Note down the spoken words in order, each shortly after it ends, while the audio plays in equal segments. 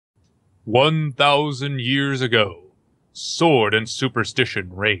1,000 years ago, sword and superstition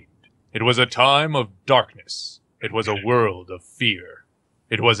reigned. It was a time of darkness. It was a world of fear.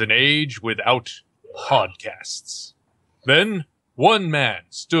 It was an age without podcasts. Then, one man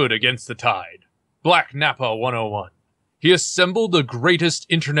stood against the tide. Black Nappa 101. He assembled the greatest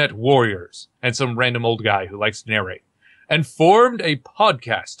internet warriors, and some random old guy who likes to narrate, and formed a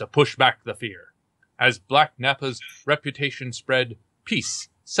podcast to push back the fear. As Black Nappa's reputation spread, peace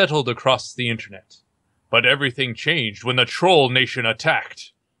settled across the internet. But everything changed when the Troll Nation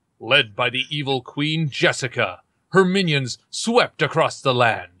attacked. Led by the evil Queen Jessica, her minions swept across the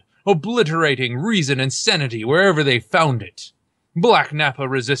land, obliterating reason and sanity wherever they found it. Black Nappa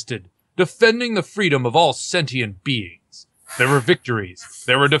resisted, defending the freedom of all sentient beings. There were victories,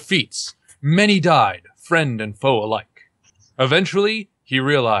 there were defeats. Many died, friend and foe alike. Eventually, he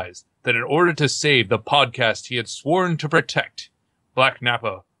realized that in order to save the podcast he had sworn to protect, Black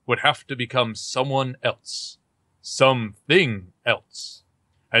Nappa would have to become someone else. Something else.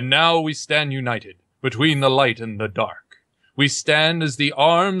 And now we stand united between the light and the dark. We stand as the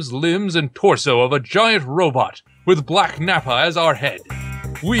arms, limbs, and torso of a giant robot with Black Nappa as our head.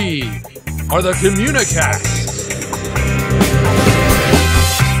 We are the Communicast.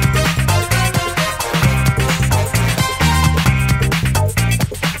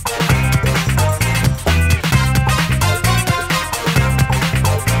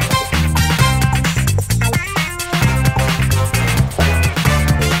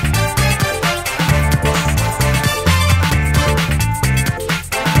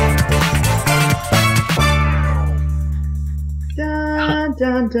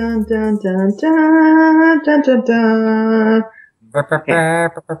 Dun dun dun dun dun dun dun dun.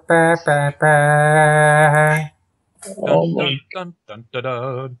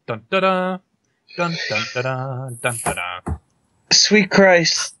 Sweet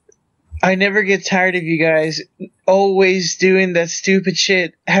Christ. I never get tired of you guys always doing that stupid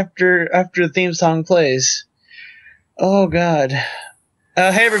shit after the theme song plays. Oh God.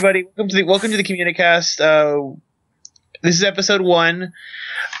 Hey everybody, welcome to the Communicast. This is episode 1.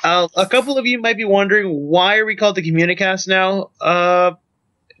 A couple of you might be wondering, why are we called the Communicast now?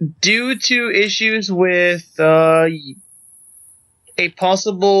 Due to issues with a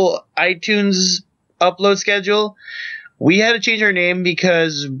possible iTunes upload schedule, we had to change our name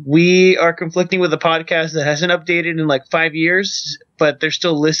because we are conflicting with a podcast that hasn't updated in like 5 years, but they're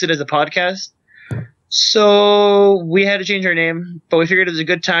still listed as a podcast. So we had to change our name, but we figured it was a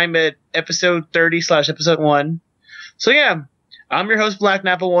good time at episode 30/episode 1. So yeah, I'm your host, Black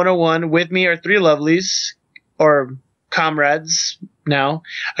Nappa 101. With me are 3 lovelies, or comrades now.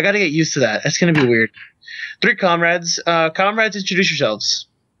 I gotta get used to that. That's gonna be weird. 3 comrades. Comrades, introduce yourselves.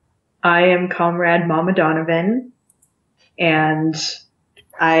 I am Comrade Mama Donovan, and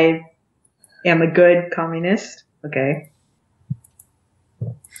I am a good communist. Okay.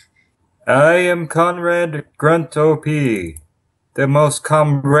 I am Conrad Grunt OP, the most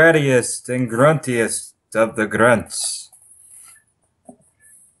comradiest and gruntiest of the grunts.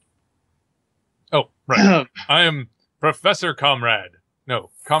 Oh, right. I am Professor Comrade.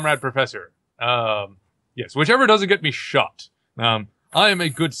 No, Comrade Professor. Yes, whichever doesn't get me shot. I am a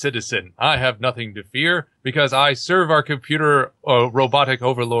good citizen. I have nothing to fear because I serve our computer robotic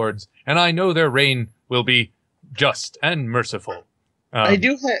overlords, and I know their reign will be just and merciful. I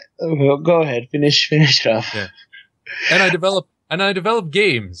do go ahead, finish it off. Yeah. And I develop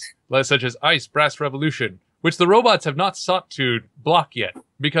games such as Ice Brass Revolution, which the robots have not sought to block yet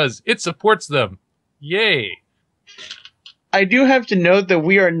because it supports them. Yay! I do have to note that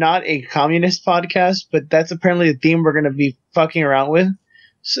we are not a communist podcast, but that's apparently the theme we're going to be fucking around with.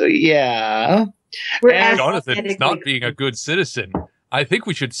 So yeah. Jonathan is not being a good citizen. I think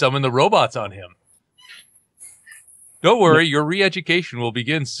we should summon the robots on him. Don't worry, your re-education will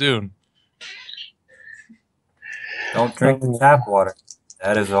begin soon. Don't drink the tap water.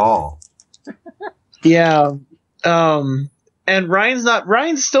 That is all. Yeah. And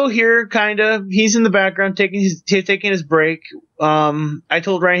Ryan's still here, kinda. He's in the background taking his break. I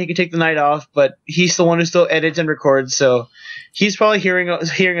told Ryan he could take the night off, but he's the one who still edits and records, so he's probably hearing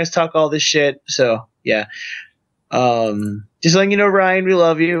us talk all this shit. So yeah. Just letting you know, Ryan, we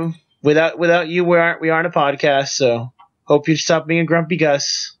love you. Without you, we aren't a podcast. So hope you stop being a grumpy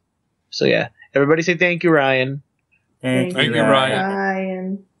Gus. So yeah, everybody say thank you, Ryan. Thank you,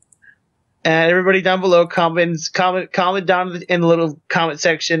 Ryan. And everybody down below, comment down in the little comment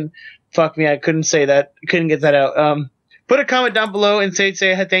section. Fuck me, I couldn't say that. Couldn't get that out. Put a comment down below and say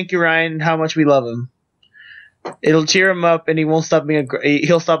thank you, Ryan, and how much we love him. It'll cheer him up, and he'll stop being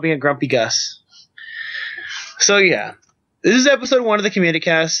a grumpy Gus. So yeah. This is episode 1 of the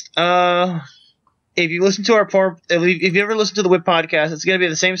Communicast. If you listen to if you ever listen to the Whip podcast, it's gonna be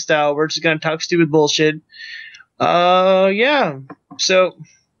the same style. We're just gonna talk stupid bullshit. Yeah. So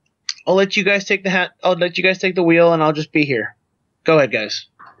I'll let you guys take the wheel, and I'll just be here. Go ahead, guys.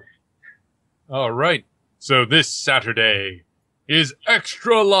 All right. So this Saturday is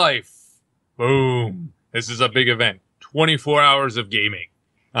Extra Life. Boom. This is a big event. 24 hours of gaming.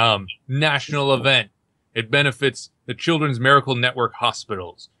 National event. It benefits the Children's Miracle Network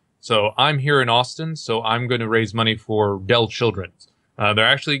hospitals. So I'm here in Austin, so I'm going to raise money for Dell Children's. They're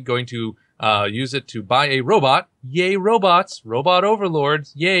actually going to use it to buy a robot. Yay, robots. Robot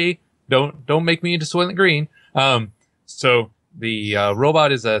Overlords. Yay. Don't make me into Soylent Green. So the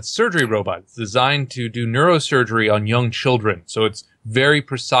robot is a surgery robot. It's designed to do neurosurgery on young children. So it's very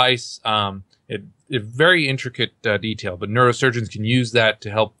precise. It very intricate detail, but neurosurgeons can use that to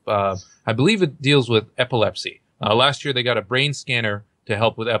help. I believe it deals with epilepsy. Last year they got a brain scanner to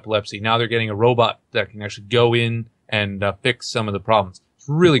help with epilepsy. Now they're getting a robot that can actually go in and fix some of the problems. It's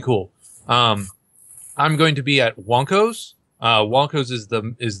really cool. I'm going to be at Wonko's. Wonko's is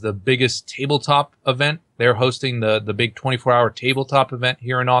the biggest tabletop event. They're hosting the big 24-hour tabletop event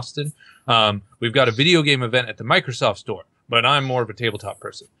here in Austin. We've got a video game event at the Microsoft store, but I'm more of a tabletop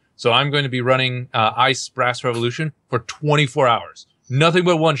person. So I'm going to be running Ice Brass Revolution for 24 hours. Nothing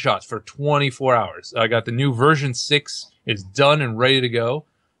but one-shots for 24 hours. I got the new version 6. It's done and ready to go.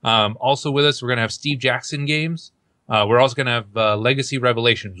 Also with us, we're going to have Steve Jackson games. We're also going to have Legacy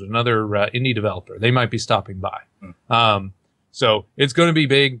Revelations, another indie developer. They might be stopping by. So it's going to be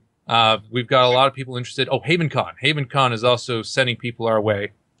big. We've got a lot of people interested. Oh, HavenCon. HavenCon is also sending people our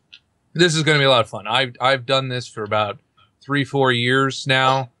way. This is going to be a lot of fun. I've done this for about 3-4 years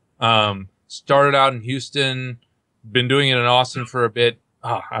now. Started out in Houston, been doing it in Austin for a bit.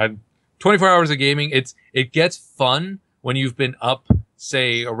 24 hours of gaming. It gets fun when you've been up,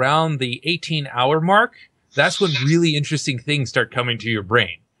 say, around the 18-hour mark. That's when really interesting things start coming to your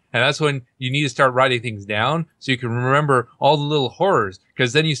brain. And that's when you need to start writing things down so you can remember all the little horrors.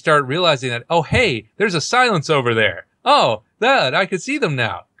 Because then you start realizing that, oh, hey, there's a silence over there. Oh, I can see them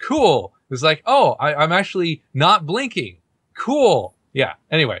now. Cool. It's like, oh, I'm actually not blinking. Cool. Yeah.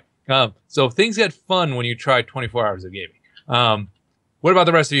 Anyway, so things get fun when you try 24 hours of gaming. What about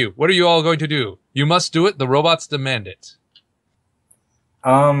the rest of you? What are you all going to do? You must do it. The robots demand it.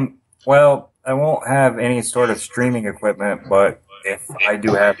 Well, I won't have any sort of streaming equipment, but if I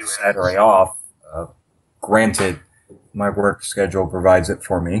do have Saturday off, granted, my work schedule provides it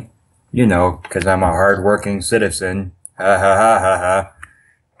for me. You know, because I'm a hard-working citizen. Ha ha ha ha ha.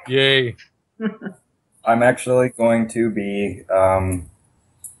 Yay. I'm actually going to be,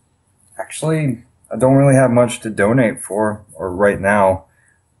 actually, I don't really have much to donate for, or right now,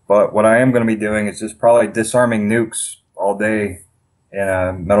 but what I am going to be doing is just probably disarming nukes all day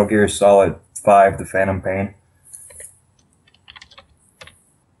in Metal Gear Solid 5, The Phantom Pain.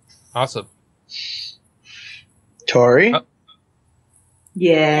 Awesome. Tori?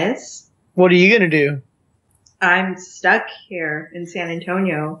 Yes. What are you going to do? I'm stuck here in San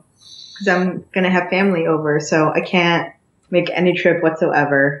Antonio because I'm going to have family over, so I can't make any trip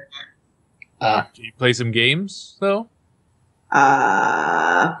whatsoever. Do you play some games, though?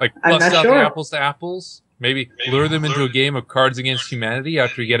 Like I'm bust not out sure. the apples to apples? Maybe lure them into a game of Cards Against Humanity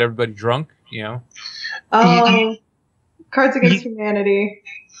after you get everybody drunk, you know? Oh, Cards Against Humanity.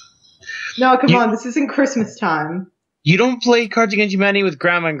 No, come on, this isn't Christmas time. You don't play Cards Against Humanity with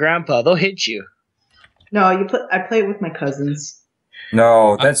Grandma and Grandpa. They'll hit you. No, I play it with my cousins.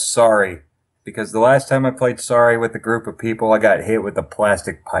 No, that's Sorry. Because the last time I played Sorry with a group of people, I got hit with a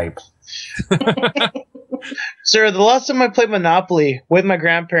plastic pipe. Sir, the last time I played Monopoly with my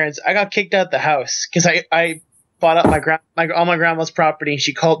grandparents, I got kicked out the house because I bought up all my grandma's property and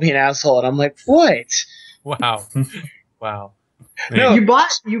she called me an asshole, and I'm like, what? Wow. Wow. No. You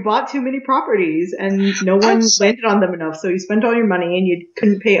bought too many properties and no one landed on them enough, so you spent all your money and you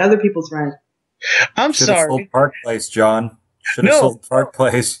couldn't pay other people's rent. I'm Should have sorry. sold Park Place, John. Should have No. sold Park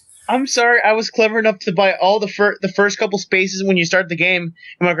Place. I'm sorry. I was clever enough to buy all the first couple spaces when you start the game,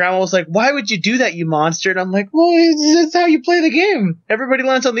 and my grandma was like, "Why would you do that, you monster?" And I'm like, "Well, that's how you play the game. Everybody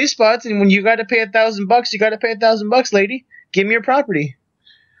lands on these spots, and when you got to pay $1,000, you got to pay $1,000, lady. Give me your property."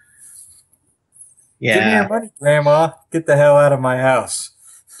 Give me Yeah, your money, Grandma. Get the hell out of my house.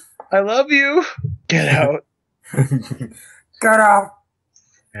 I love you. Get out. Get out.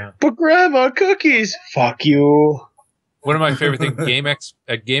 But Grandma, cookies. Fuck you. One of my favorite things,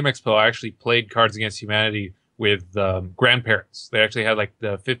 at Game Expo, I actually played Cards Against Humanity with grandparents. They actually had like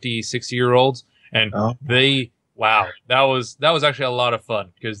the 50, 60-year-olds, and that was actually a lot of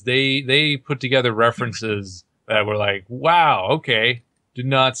fun because they put together references that were like, wow, okay, did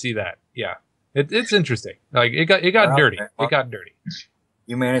not see that. Yeah, it's interesting. Like it got dirty. It got dirty.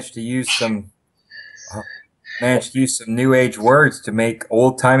 You managed to use some new age words to make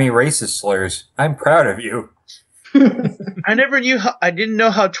old timey racist slurs. I'm proud of you. I didn't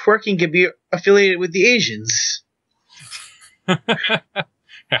know how twerking could be affiliated with the Asians.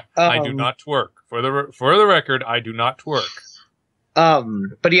 I do not twerk. For the record, I do not twerk.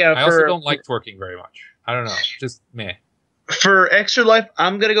 But yeah, I also don't like twerking very much. I don't know, just meh. For Extra Life,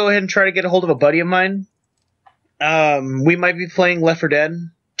 I'm gonna go ahead and try to get a hold of a buddy of mine. We might be playing Left 4 Dead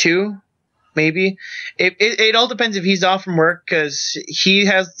 2, maybe. It all depends if he's off from work, because he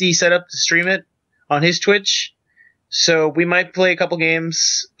has the setup to stream it on his Twitch. So we might play a couple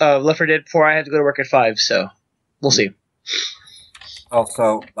games of Left 4 Dead before I have to go to work at 5. So we'll see.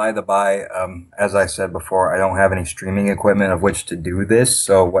 Also, by the by, as I said before, I don't have any streaming equipment of which to do this.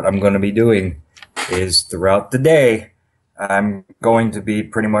 So what I'm going to be doing is throughout the day, I'm going to be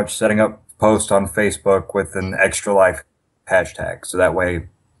pretty much setting up posts on Facebook with an Extra Life hashtag. So that way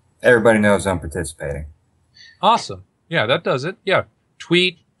everybody knows I'm participating. Awesome. Yeah, that does it. Yeah.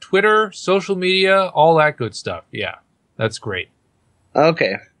 Tweet, Twitter, social media, all that good stuff. Yeah, that's great.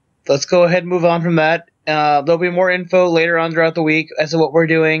 Okay. Let's go ahead and move on from that. There'll be more info later on throughout the week as to what we're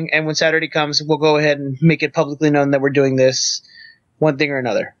doing, and when Saturday comes, we'll go ahead and make it publicly known that we're doing this one thing or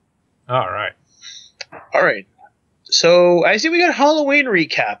another. All right. So I see we got Halloween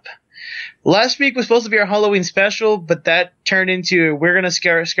recap. Last week was supposed to be our Halloween special, but that turned into we're going to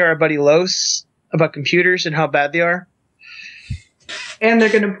scare our buddy Los about computers and how bad they are. And they're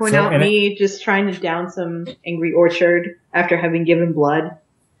going to point out me just trying to down some Angry Orchard after having given blood.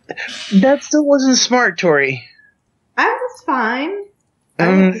 That still wasn't smart, Tori. I was fine. I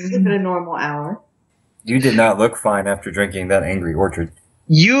went to sleep at a normal hour. You did not look fine after drinking that Angry Orchard.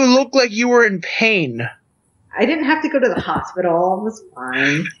 You look like you were in pain. I didn't have to go to the hospital. It was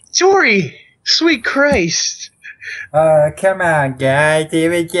fine. Tori, sweet Christ. Come on, guys. It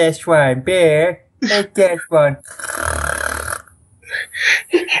was just one beer. It's just one.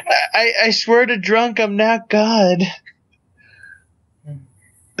 I swear to drunk, I'm not God.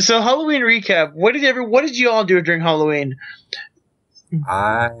 So Halloween recap. What did you all do during Halloween?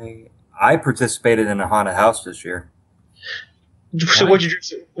 I participated in a haunted house this year. So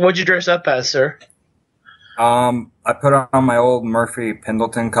what'd you dress up as, sir? I put on my old Murphy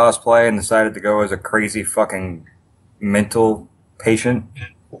Pendleton cosplay and decided to go as a crazy fucking mental patient.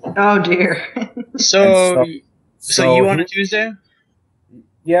 Oh dear. So you on a Tuesday?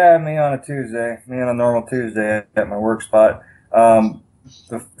 Yeah, me on a Tuesday. Me on a normal Tuesday at my work spot.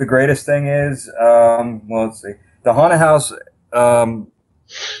 The greatest thing is, well, let's see. The haunted house,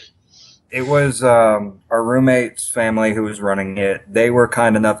 it was our roommate's family who was running it. They were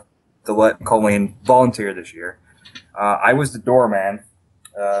kind enough to let Colleen volunteer this year. I was the doorman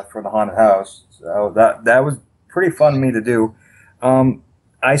for the haunted house, so that was pretty fun for me to do.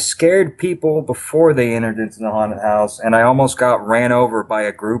 I scared people before they entered into the haunted house, and I almost got ran over by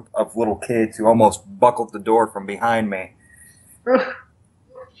a group of little kids who almost buckled the door from behind me.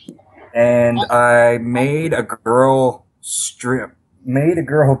 And I made a girl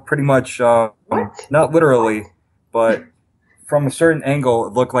pretty much, not literally, but from a certain angle,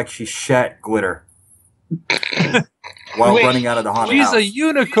 it looked like she shat glitter while running out of the haunted house. She's a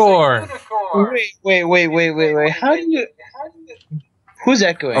unicorn. Wait. How do you? Who's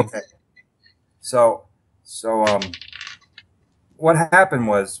echoing? Okay. So, what happened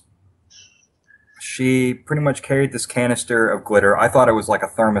was, she pretty much carried this canister of glitter. I thought it was like a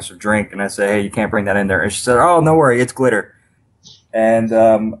thermos of drink, and I said, hey, you can't bring that in there. And she said, oh, no worry, it's glitter. And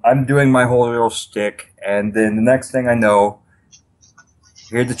I'm doing my whole little shtick, and then the next thing I know,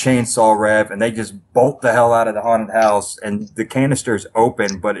 hear the chainsaw rev, and they just bolt the hell out of the haunted house, and the canister's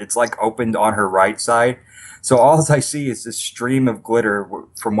open, but it's like opened on her right side. So all I see is this stream of glitter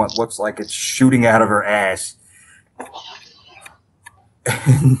from what looks like it's shooting out of her ass.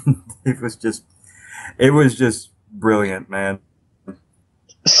 It was just brilliant, man.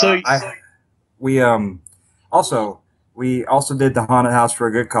 So we also did the haunted house for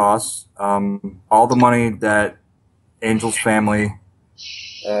a good cause. All the money that Angel's family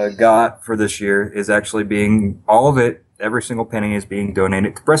got for this year is actually all of it, every single penny is being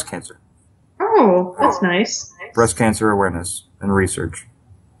donated to breast cancer. Oh, that's nice. Breast cancer awareness and research.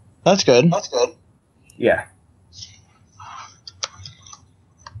 That's good. Yeah.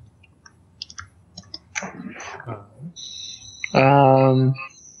 Let's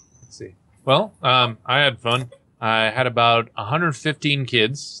see. Well, I had fun. I had about 115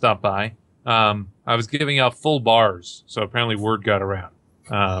 kids stop by. I was giving out full bars, so apparently word got around.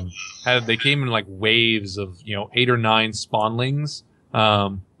 They came in like waves of 8 or 9 spawnlings.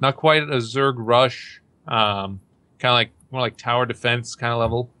 Not quite a Zerg rush. Kind of like more like tower defense kind of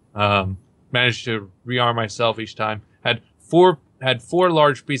level. Managed to rearm myself each time. Had four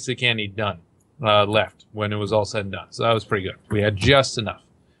large pieces of candy done left when it was all said and done. So that was pretty good. We had just enough.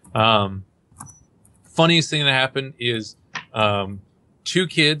 Funniest thing that happened is 2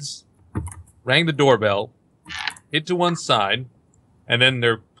 kids rang the doorbell, hid to one side, and then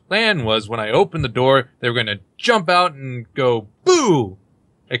their plan was when I opened the door, they were going to jump out and go boo.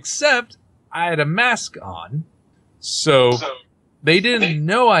 Except I had a mask on, so they didn't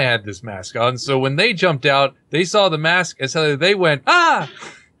know I had this mask on. So when they jumped out, they saw the mask and so they went, ah!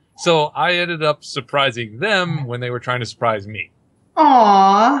 So I ended up surprising them when they were trying to surprise me.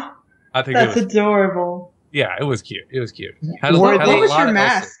 Aww. I think that's adorable. Yeah, it was cute. It was cute. What was your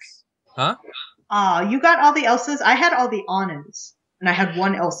mask? Elsas. Huh? You got all the Elsas. I had all the Annas, and I had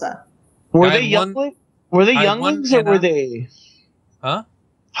one Elsa. Were they younglings? Were they younglings or were they? Huh?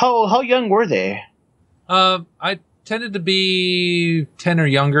 How young were they? I tended to be 10 or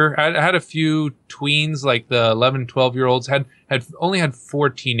younger. I had a few tweens, like the 11, 12-year-olds. Had only had 4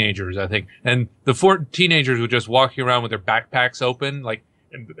 teenagers, I think. And the 4 teenagers were just walking around with their backpacks open, like,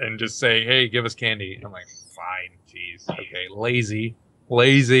 and just say, hey, give us candy. And I'm like, fine, jeez. Okay, lazy.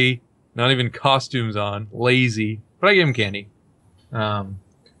 Not even costumes on. Lazy. But I gave them candy.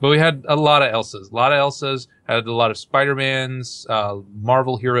 But we had a lot of Elsas. Had a lot of Spider-Mans,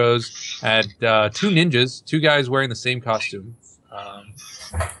 Marvel heroes. Had 2 ninjas, 2 guys wearing the same costume.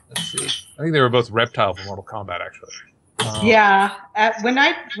 Let's see. I think they were both Reptile from Mortal Kombat, actually. Yeah. When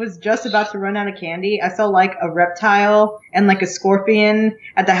I was just about to run out of candy, I saw like a Reptile and like a Scorpion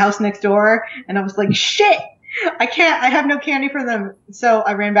at the house next door. And I was like, shit! I have no candy for them. So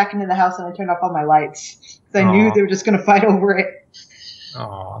I ran back into the house and I turned off all my lights. Because I knew they were just going to fight over it.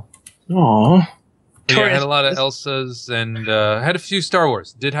 Aww. Yeah, I had a lot of Elsas and had a few Star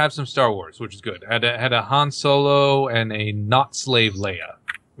Wars. Did have some Star Wars, which is good. Had a Han Solo and a not slave Leia.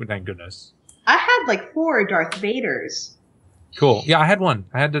 Thank goodness. I had like 4 Darth Vaders. Cool. Yeah, I had one.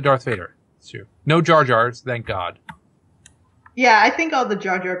 I had the Darth Vader. It's true. No Jar Jars, thank God. Yeah, I think all the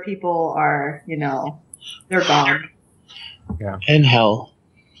Jar Jar people are, they're gone. Yeah. In hell.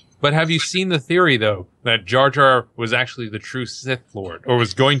 But have you seen the theory, though, that Jar Jar was actually the true Sith Lord, or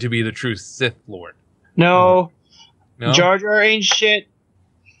was going to be the true Sith Lord? No. No? Jar Jar ain't shit.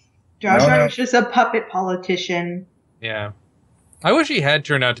 Jar Jar is just a puppet politician. Yeah. I wish he had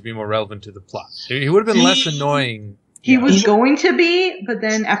turned out to be more relevant to the plot. He would have been less annoying. He was going to be, but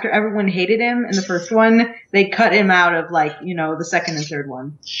then after everyone hated him in the first one, they cut him out of, like, the second and third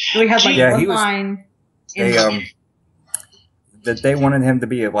one. So he had, like, one line. They wanted him to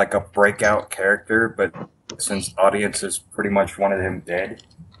be like a breakout character, but since audiences pretty much wanted him dead,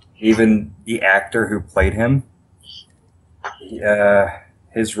 even the actor who played him,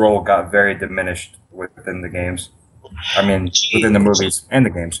 his role got very diminished within the games. I mean, within the movies and the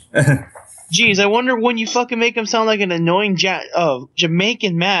games. Jeez, I wonder when you fucking make him sound like an annoying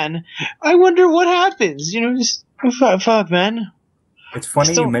Jamaican man, I wonder what happens. Just fuck, man. It's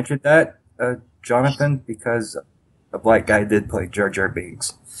funny you mentioned that, Jonathan, because a black guy did play Jar Jar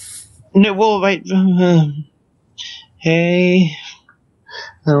Binks. No, well, right. Hey,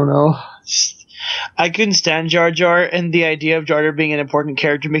 I don't know. I couldn't stand Jar Jar, and the idea of Jar Jar being an important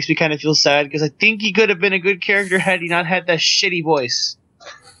character makes me kind of feel sad, because I think he could have been a good character had he not had that shitty voice.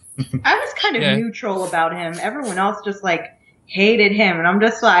 I was kind of neutral about him. Everyone else just, hated him, and I'm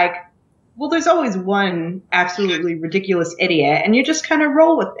just like, well, there's always one absolutely ridiculous idiot, and you just kind of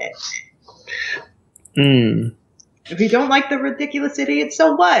roll with it. If you don't like the ridiculous idiot,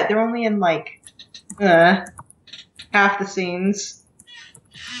 so what? They're only in, half the scenes.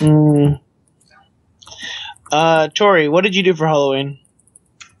 Tori, what did you do for Halloween?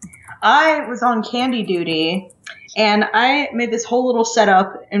 I was on candy duty, and I made this whole little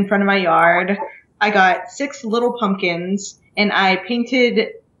setup in front of my yard. I got 6 little pumpkins, and I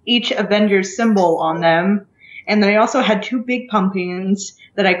painted each Avengers symbol on them. And then I also had 2 big pumpkins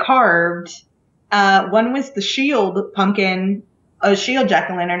that I carved. One was the shield pumpkin, a shield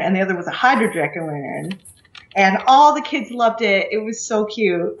jack-o'-lantern, and the other was a Hydra jack-o'-lantern. And all the kids loved it. It was so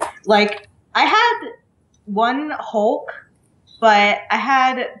cute. I had 1 Hulk, but I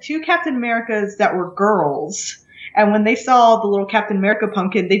had 2 Captain Americas that were girls. And when they saw the little Captain America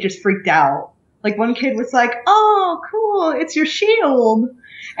pumpkin, they just freaked out. One kid was like, oh, cool, it's your shield.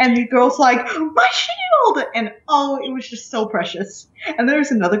 And the girl's like, my shield! And oh, it was just so precious. And there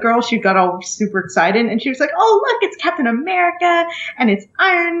was another girl, she got all super excited, and she was like, oh, look, it's Captain America, and it's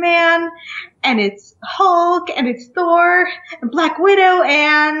Iron Man, and it's Hulk, and it's Thor, and Black Widow,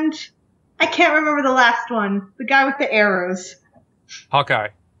 and I can't remember the last one. The guy with the arrows. Hawkeye.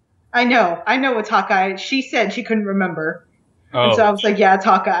 I know it's Hawkeye. She said she couldn't remember. Oh. And so I was like, yeah, it's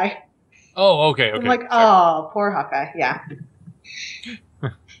Hawkeye. Oh, okay. I'm like, oh, poor Hawkeye. Yeah.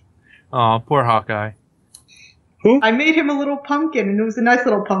 Oh, poor Hawkeye. Who? I made him a little pumpkin, and it was a nice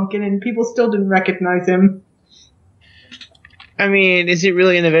little pumpkin, and people still didn't recognize him. I mean, is he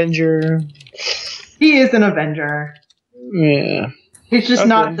really an Avenger? He is an Avenger. Yeah. He's just Okay.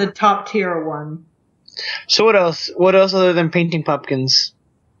 not the top tier one. So what else? What else other than painting pumpkins?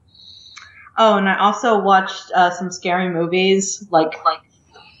 Oh, and I also watched some scary movies. Like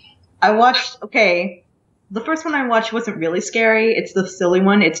I watched. Okay, the first one I watched wasn't really scary. It's the silly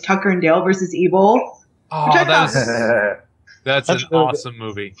one. It's Tucker and Dale versus Evil. Oh, Which I thought that's That's an really awesome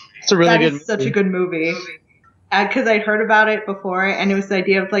movie. It's a really that good. is such a good movie. Because I'd heard about it before, and it was the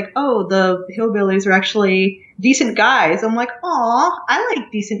idea of like, oh, the hillbillies are actually decent guys. I'm like, aw, I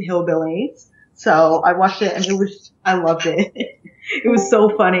like decent hillbillies. So I watched it, and I loved it. It was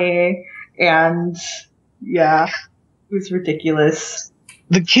so funny, and yeah, it was ridiculous.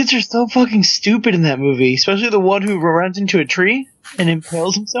 The kids are so fucking stupid in that movie, especially the one who runs into a tree and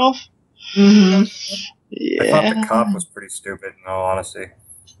impales himself. Mm-hmm. Yeah. I thought the cop was pretty stupid, in all honesty.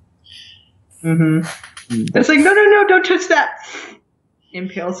 Mm-hmm. It's like, no, don't touch that.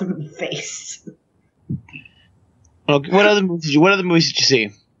 Impales him in the face. Okay, what other movies did you see?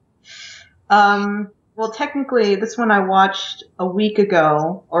 Well, technically, this one I watched a week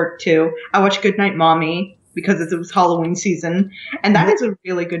ago or two. I watched Goodnight Mommy because it was Halloween season, and that is a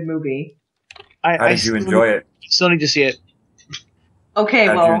really good movie. How did you enjoy it? Still need to see it. Okay,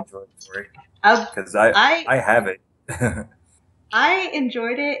 How did you well, enjoy it, Tori? I Because I have it. I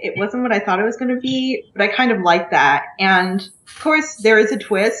enjoyed it. It wasn't what I thought it was going to be, but I kind of liked that. And of course, there is a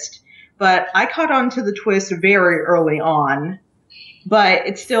twist, but I caught on to the twist very early on. But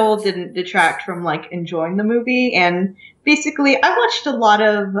it still didn't detract from like enjoying the movie. And basically, I watched a lot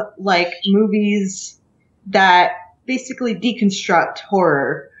of like movies that basically deconstruct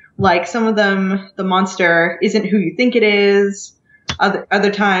horror. Like some of them, the monster isn't who you think it is.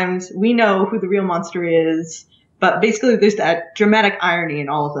 Other times, we know who the real monster is. But basically, there's that dramatic irony in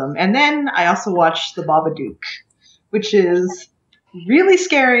all of them. And then I also watched The Babadook, which is really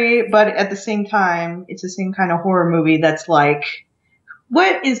scary, but at the same time, it's the same kind of horror movie that's like,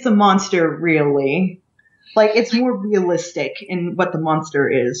 what is the monster really? Like, it's more realistic in what the monster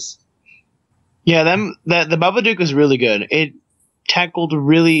is. Yeah, the Babadook was really good. It tackled a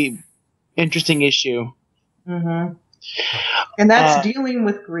really interesting issue. Mm-hmm. And that's dealing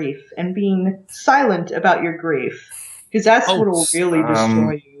with grief and being silent about your grief. Because that's what will really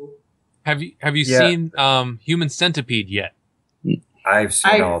destroy you. Have you seen Human Centipede yet? I've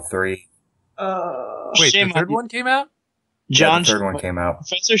seen all three. Wait, Shame the third on you. one came out? John, The third one came out.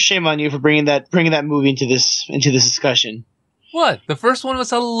 Professor, shame on you for bringing that movie into this discussion. What? The first one was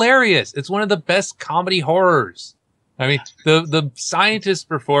hilarious. It's one of the best comedy horrors. I mean, the scientist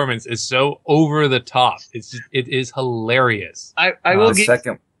performance is so over the top. It is hilarious. I will The give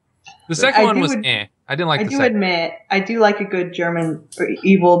second. The second I one do was ad- I didn't like I the do second. admit, I do like a good German, or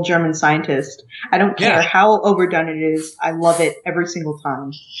evil German scientist. I don't care Yeah. how overdone it is. I love it every single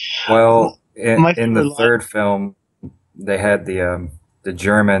time. Well, My in the favorite third film, they had the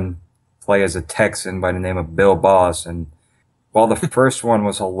German play as a Texan by the name of Bill Boss, and while the first one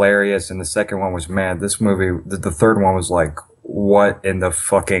was hilarious and the second one was mad, this movie, the third one was like, what in the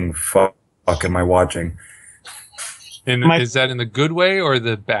fucking fuck am I watching? Is that in the good way or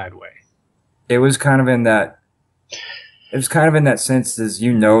the bad way? It was kind of in that. It was kind of in that sense, as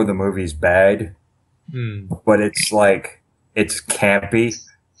you know, the movie's bad, but it's like it's campy,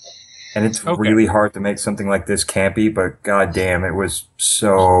 and it's really hard to make something like this campy. But goddamn, it was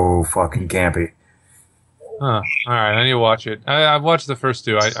so fucking campy. Huh. All right, I need to watch it. I've watched the first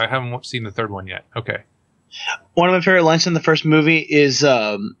two. I haven't seen the third one yet. Okay. One of my favorite lines in the first movie is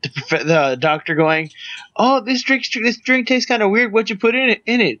the doctor going, "Oh, this drink tastes kind of weird. What'd you put in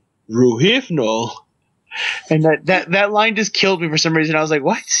it? Rohypnol." And that line just killed me for some reason. I was like,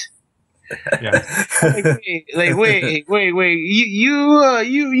 "What?" Yeah. Wait.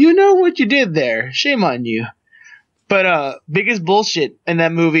 You know what you did there. Shame on you. But biggest bullshit in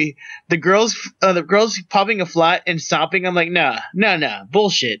that movie, the girls popping a flat and stopping. I'm like, nah,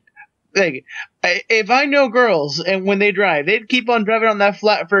 bullshit. Like, if I know girls and when they drive, they'd keep on driving on that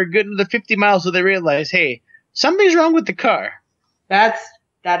flat for a good another 50 miles so they realize, hey, something's wrong with the car. That's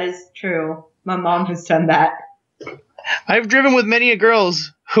That is true. My mom has done that. I've driven with many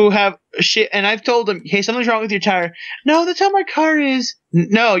girls who have shit, and I've told them, "Hey, something's wrong with your tire." No, that's how my car is.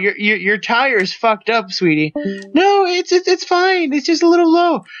 No, your tire is fucked up, sweetie. No, it's fine. It's just a little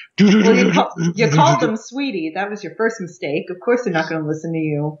low. Well, you called them sweetie. That was your first mistake. Of course, they're not going to listen to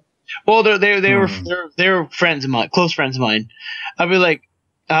you. Well, they were friends of mine, close friends of mine. I'd be like,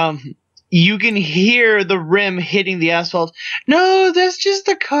 you can hear the rim hitting the asphalt. No, that's just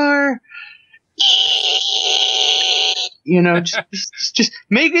the car. You know, just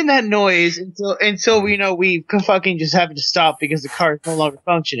making that noise until we fucking just have to stop because the car is no longer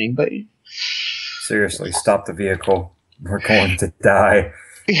functioning. But seriously, stop the vehicle. We're going to die.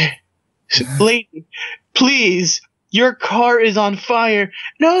 Lady, please, your car is on fire.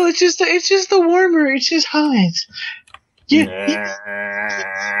 No, it's just the warmer. It's just hot. You're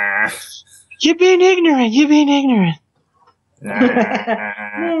being ignorant. You're being ignorant.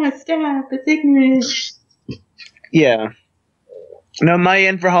 No, stop. It's ignorant. Yeah. No, my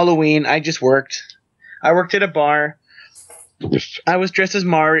end for Halloween, I just worked. I worked at a bar. I was dressed as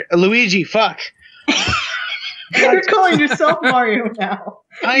Luigi, fuck. You're calling yourself Mario now.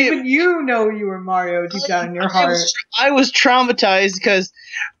 Even you know you were Mario deep down in your heart. I was traumatized because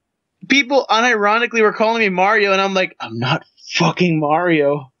people unironically were calling me Mario, and I'm like, I'm not fucking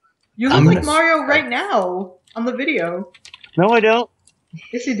Mario. You look like Mario right now on the video. No, I don't.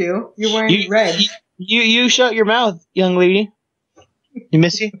 Yes, you do. You're wearing red. You shut your mouth, young lady. You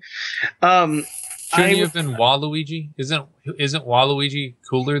missy? Shouldn't you have been Waluigi? Isn't Waluigi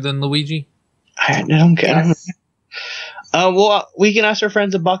cooler than Luigi? I don't care. Yes. Well, we can ask our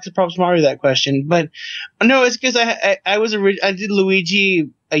friends at Box of Props Mario that question, but no, it's because I did Luigi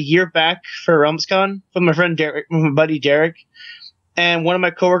a year back for RumsCon from my friend Derek, my buddy Derek, and one of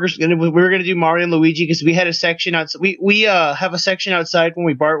my coworkers. We were gonna do Mario and Luigi because we had a section outside. We have a section outside where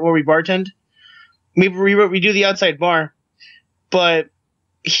we bartend. We do the outside bar, but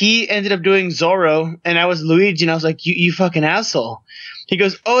he ended up doing Zorro, and I was Luigi, and I was like, you fucking asshole. He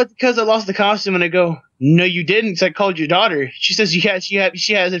goes, oh, it's because I lost the costume, and I go, no, you didn't. So I called your daughter. She says she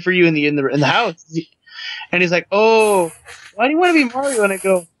has it for you in the house, and he's like, oh, why do you want to be Mario? And I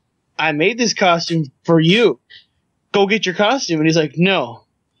go, I made this costume for you. Go get your costume. And he's like, no.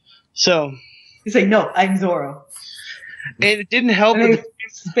 So he's like, no, I'm Zorro. And it didn't help. And he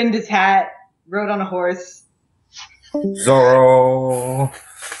spinned his hat, rode on a horse. Zorro.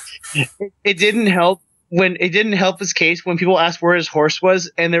 It didn't help his case when people asked where his horse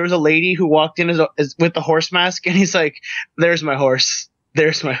was, and there was a lady who walked in with the horse mask, and he's like, "There's my horse.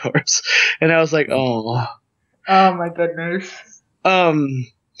 There's my horse." And I was like, "Oh, my goodness."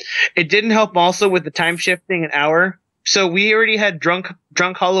 It didn't help also with the time shifting an hour. So we already had drunk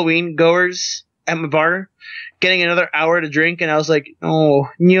Halloween goers at my bar, getting another hour to drink, and I was like, "Oh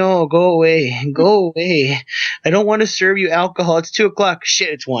no, go away. I don't want to serve you alcohol. It's 2:00. Shit,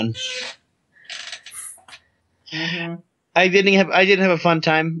 it's 1." Mm-hmm. I didn't have a fun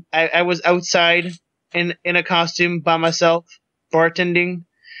time. I was outside in a costume by myself, bartending,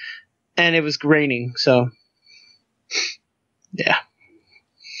 and it was raining. So, yeah,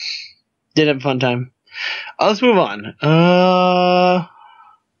 did have a fun time. Let's move on.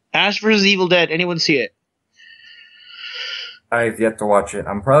 Ash vs. Evil Dead. Anyone see it? I've yet to watch it.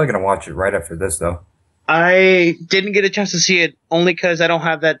 I'm probably gonna watch it right after this, though. I didn't get a chance to see it only because I don't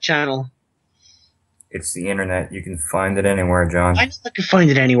have that channel. It's the internet. You can find it anywhere, John. I can find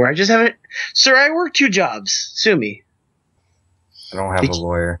it anywhere. I just haven't. Sir, I work 2 jobs. Sue me. I don't have a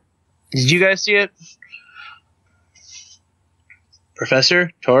lawyer. Did you guys see it?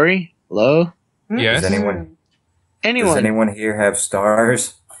 Professor? Tori? Hello? Yes. Does anyone here have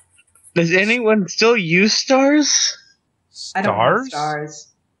stars? Does anyone still use stars? I don't have stars.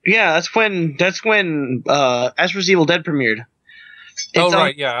 Yeah, that's when Ash vs. Evil Dead premiered. Oh,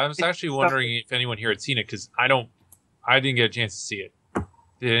 right, yeah. I was actually wondering if anyone here had seen it, because I didn't get a chance to see it.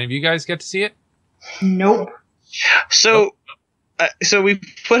 Did any of you guys get to see it? Nope. So we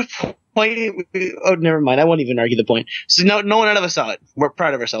put a point. Oh, never mind. I won't even argue the point. So none of us saw it. We're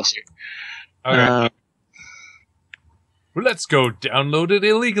proud of ourselves here. Okay. Let's go download it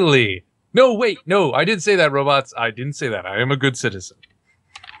illegally. No, wait. No, I didn't say that, robots. I didn't say that. I am a good citizen.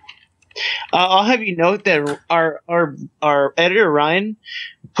 I'll have you note that our editor Ryan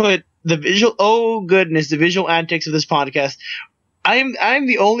put the visual. Oh goodness, the visual antics of this podcast. I'm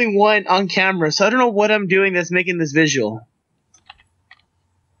the only one on camera, so I don't know what I'm doing that's making this visual.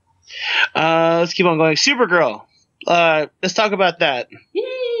 Let's keep on going. Supergirl. Let's talk about that.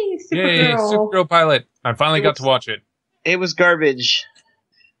 Yay, Supergirl! Yay, Supergirl pilot. I finally got to watch it. It was garbage.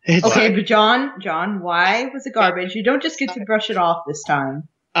 Okay, but John, why was it garbage? You don't just get to brush it off this time.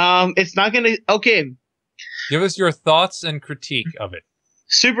 It's not gonna. Okay, Give us your thoughts and critique of it.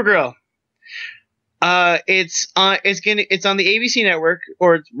 Supergirl. It's on the ABC network,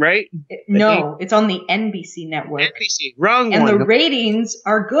 or right? No, it's on the NBC network. NBC, wrong And one. the ratings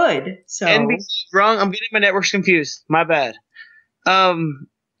are good. So NBC, wrong. I'm getting my networks confused. My bad. Fuck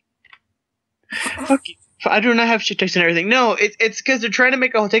you. I do not have shit text and everything. No, it's because they're trying to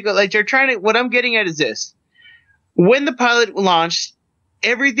make they're trying to. What I'm getting at is this: when the pilot launched,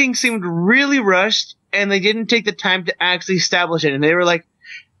 everything seemed really rushed, and they didn't take the time to actually establish it. And they were like,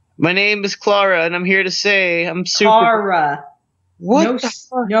 "My name is Clara, and I'm here to say I'm super." Clara. What? No, the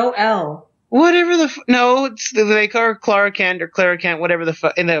fuck? no L. Whatever the no, it's they call her Clara Kent or Clara Kent, whatever the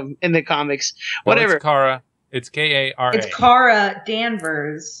fuck in the comics, whatever. No, it's Kara. It's Kara. It's Kara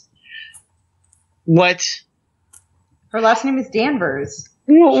Danvers. What? Her last name is Danvers.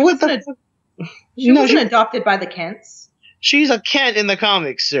 What the? She wasn't adopted by the Kents. She's a Kent in the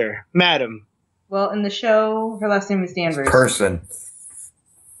comics, sir, madam. Well, in the show, her last name is Danvers. Person.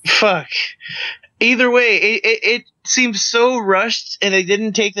 Fuck. Either way, it seems so rushed, and they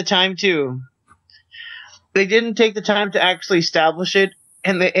didn't take the time to. They didn't take the time to actually establish it,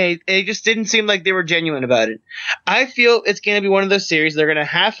 and it just didn't seem like they were genuine about it. I feel it's going to be one of those series they're going to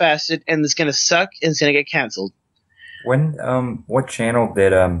half-ass it, and it's going to suck, and it's going to get canceled. When what channel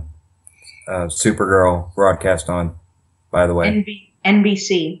did Supergirl broadcast on? By the way,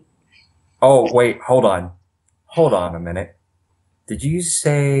 NBC. Oh wait, hold on a minute. Did you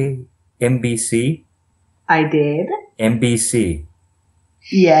say NBC? I did. NBC.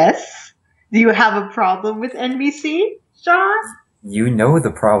 Yes. Do you have a problem with NBC, Shawn? You know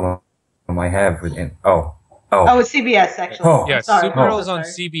the problem I have with Oh, it's CBS actually. Oh. Yeah, Supergirl's on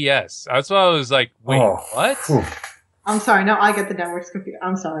CBS. That's why I was like, wait, what? Phew. I'm sorry. No, I get the networks confused.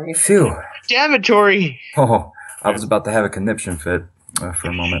 I'm sorry. Phew. Damn it, Tori. Oh, I was about to have a conniption fit for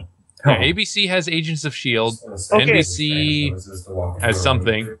a moment. Yeah, ABC has Agents of S.H.I.E.L.D. NBC has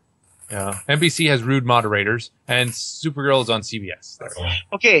something. Yeah. NBC has Rude Moderators, and Supergirl is on CBS.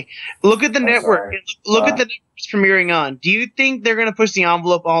 Okay, look at the network. Sorry. Look at the networks premiering on. Do you think they're going to push the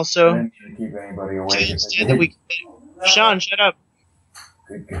envelope also? I didn't keep anybody awake. Shawn, shut up.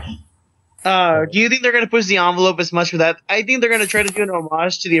 Good God. Do you think they're going to push the envelope as much for that? I think they're going to try to do an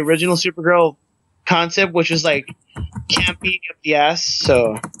homage to the original Supergirl concept, which is like campy up the ass.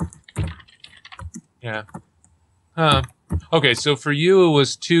 So Yeah. Okay, so for you, it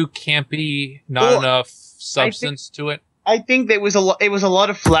was too campy, not enough substance to it. I think that it was a lot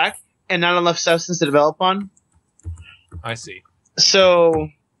of flack and not enough substance to develop on. I see. So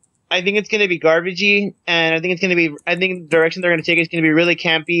I think it's going to be garbagey, and I think the direction they're going to take is going to be really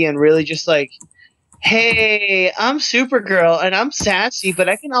campy and really just like, hey, I'm Supergirl and I'm sassy, but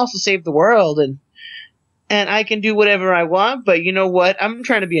I can also save the world and I can do whatever I want. But you know what? I'm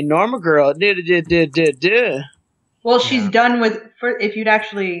trying to be a normal girl. Well, she's done with. If you'd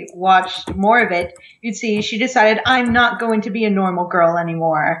actually watched more of it, you'd see she decided, I'm not going to be a normal girl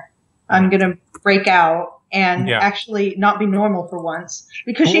anymore. I'm going to break out and actually not be normal for once,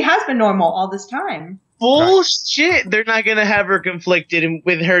 because she has been normal all this time. Bullshit! They're not gonna have her conflicted and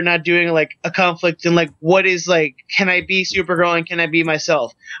with her not doing like a conflict and like what is like, can I be Supergirl and can I be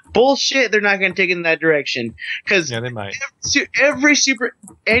myself? Bullshit! They're not gonna take it in that direction, because they might.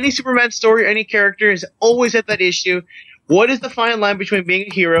 Any Superman story, any character has always had that issue. What is the fine line between being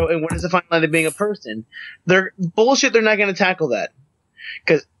a hero and what is the fine line of being a person? They're not gonna tackle that,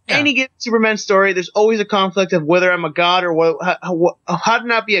 because any given Superman story, there's always a conflict of whether I'm a god or how to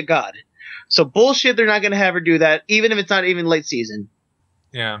not be a god. So bullshit, they're not going to have her do that, even if it's not even late season.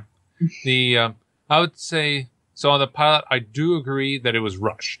 Yeah. I would say, so on the pilot, I do agree that it was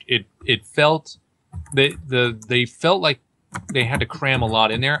rushed. It felt, they felt like they had to cram a lot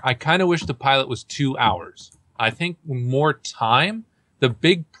in there. I kind of wish the pilot was 2 hours. I think more time. The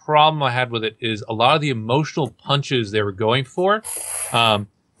big problem I had with it is a lot of the emotional punches they were going for,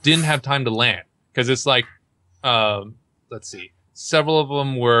 didn't have time to land. Cause it's like, let's see. Several of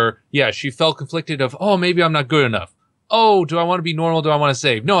them were, she felt conflicted of, oh, maybe I'm not good enough. Oh, do I want to be normal? Do I want to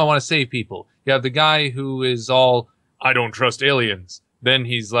save? No, I want to save people. You have the guy who is all, I don't trust aliens. Then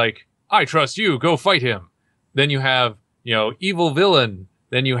he's like, I trust you. Go fight him. Then you have, evil villain.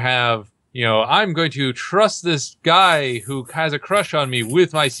 Then you have, I'm going to trust this guy who has a crush on me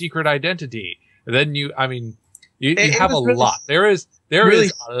with my secret identity. Then you have a lot. There is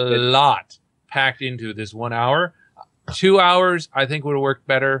a lot packed into this 1 hour. 2 hours, I think, would have worked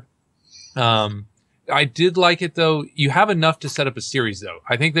better. I did like it though. You have enough to set up a series though.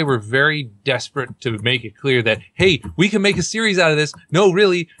 I think they were very desperate to make it clear that, hey, we can make a series out of this. No,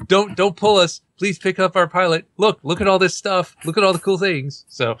 really, don't pull us. Please pick up our pilot. Look at all this stuff. Look at all the cool things.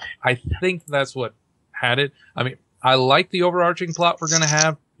 So I think that's what had it. I mean, I like the overarching plot we're going to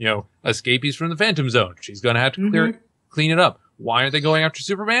have. You know, escapees from the Phantom Zone. She's going to have to clean it up. Why are they going after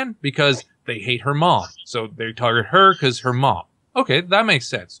Superman? Because they hate her mom. So they target her because her mom. Okay, that makes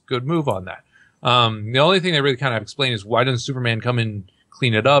sense. Good move on that. The only thing they really kind of explain is why doesn't Superman come and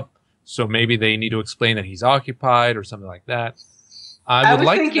clean it up? So maybe they need to explain that he's occupied or something like that. I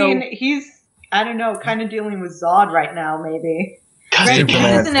was thinking he's, I don't know, kind of dealing with Zod right now, maybe. Right, he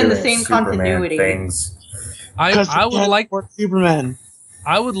isn't in the same Superman continuity. Things. I would like Superman.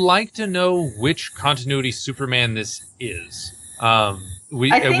 I would like to know which continuity Superman this is. We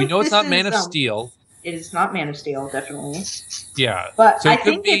know it's not Man of Steel. It is not Man of Steel, definitely. Yeah. But so I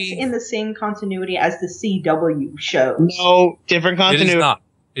think it's in the same continuity as the CW shows. No, different continuity. It is not.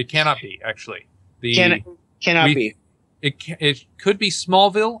 It cannot be, actually. Cannot be. It could be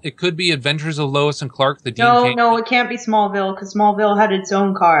Smallville. It could be Adventures of Lois and Clark. No, it can't be Smallville, because Smallville had its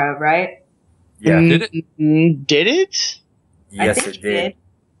own Kara, right? Yeah. Did it? Did it? Yes, I think it did.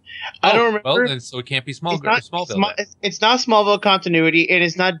 I don't remember. Well, then, so it can't be Smallville. It's not Smallville continuity. It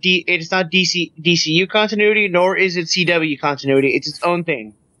is not DCU continuity, nor is it CW continuity. It's its own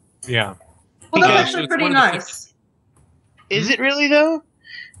thing. Yeah. Well, that's actually pretty nice. Is it really though?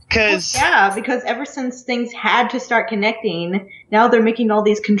 Because ever since things had to start connecting, now they're making all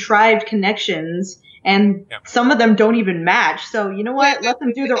these contrived connections, and some of them don't even match. So you know what? Let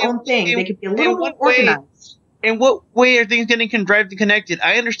them do their own thing. They could be a little more organized. In what way are things getting contrived and connected?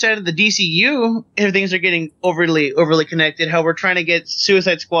 I understand the DCU, things are getting overly connected. How we're trying to get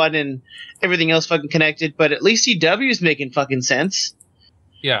Suicide Squad and everything else fucking connected, but at least CW is making fucking sense.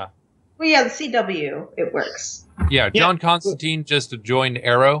 Yeah. Well, yeah, the CW, it works. Yeah, John Constantine just joined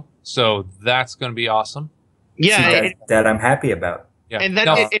Arrow, so that's going to be awesome. Yeah, that I'm happy about. Yeah, and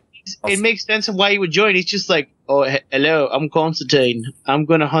that it makes sense of why he would join. He's just like, oh, hello, I'm Constantine. I'm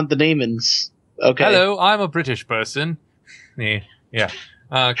going to hunt the demons. Okay. Hello, I'm a British person. Yeah.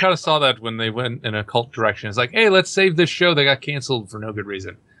 Kind of saw that when they went in a cult direction. It's like, hey, let's save this show that got canceled for no good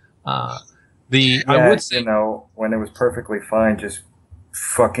reason. I would say, when it was perfectly fine, just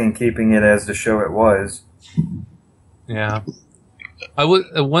fucking keeping it as the show it was. Yeah. I would.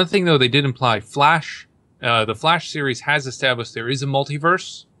 One thing though, they did imply Flash. The Flash series has established there is a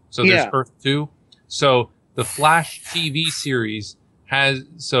multiverse. So there's Earth 2. So the Flash TV series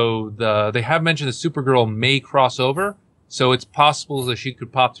they have mentioned that Supergirl may cross over, so it's possible that she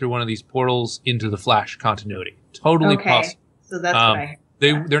could pop through one of these portals into the Flash continuity. Totally possible. So that's right.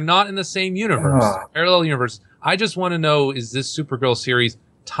 They're not in the same universe, parallel universe. I just want to know, is this Supergirl series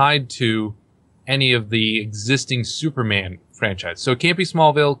tied to any of the existing Superman franchise? So it can't be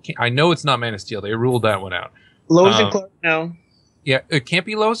Smallville. I know it's not Man of Steel. They ruled that one out. Lois and Clark, no. Yeah, it can't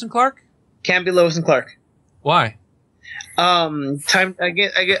be Lois and Clark? Can't be Lois and Clark. Why? Time.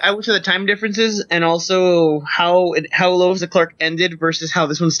 I went to the time differences and also how Lois and Clark ended versus how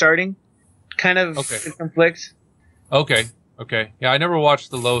this one's starting. Kind of conflict. Okay. Yeah, I never watched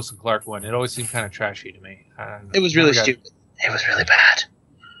the Lois and Clark one. It always seemed kind of trashy to me. It was really stupid. It was really bad.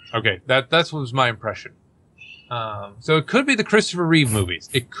 Okay, that's what was my impression. So it could be the Christopher Reeve movies.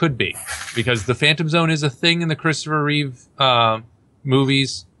 It could be, because the Phantom Zone is a thing in the Christopher Reeve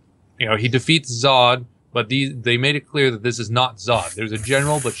movies. You know, he defeats Zod. But they made it clear that this is not Zod. There's a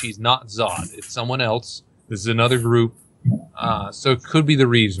general, but she's not Zod. It's someone else. This is another group. So it could be the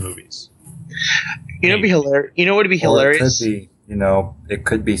Reeves movies. You know, it'd be hilarious. You know what would be hilarious? It could be, it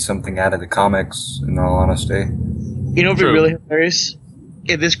could be something out of the comics. In all honesty, you know, it'd be really hilarious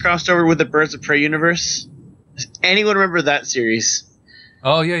if this crossed over with the Birds of Prey universe. Does anyone remember that series?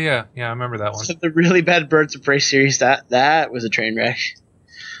 Oh yeah. I remember that one. So the really bad Birds of Prey series. That was a train wreck.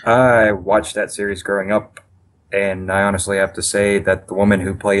 I watched that series growing up, and I honestly have to say that the woman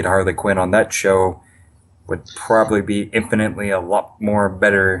who played Harley Quinn on that show would probably be infinitely a lot more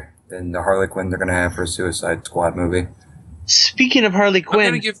better than the Harley Quinn they're going to have for a Suicide Squad movie. Speaking of Harley Quinn...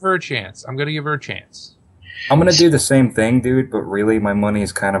 I'm going to give her a chance. I'm going to do the same thing, dude, but really my money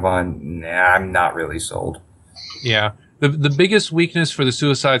is kind of on, I'm not really sold. Yeah. The biggest weakness for the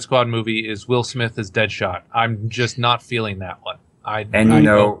Suicide Squad movie is Will Smith as Deadshot. I'm just not feeling that one. That's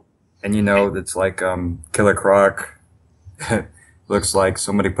like Killer Croc. Looks like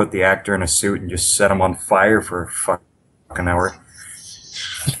somebody put the actor in a suit and just set him on fire for a fucking hour.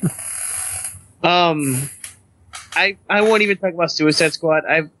 I won't even talk about Suicide Squad.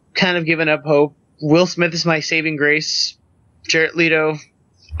 I've kind of given up hope. Will Smith is my saving grace. Jared Leto,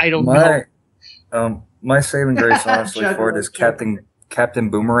 I don't know. My saving grace, honestly, for it is Juggler. Captain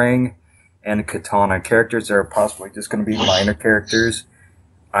Boomerang and Katana. Characters that are possibly just going to be minor characters.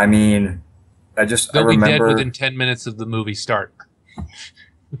 I mean, I They'll be dead remember. within 10 minutes of the movie start.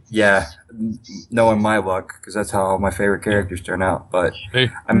 Yeah, knowing my luck, because that's how all my favorite characters turn out. But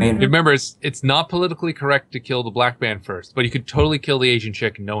I mean, Remember, it's not politically correct to kill the black man first, but you could totally kill the Asian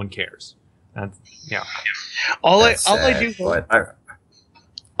chick and no one cares. Yeah. All that's I sad, do. but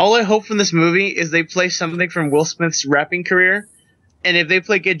All I hope from this movie is they play something from Will Smith's rapping career, and if they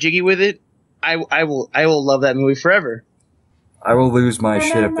play Get Jiggy with it, I will love that movie forever. I will lose my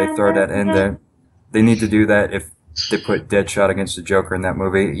shit if they throw that in there. They need to do that if they put Deadshot against the Joker in that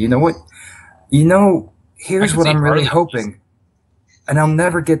movie. You know what? Here's what I'm really hoping. And I'll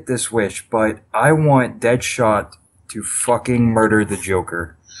never get this wish, but I want Deadshot to fucking murder the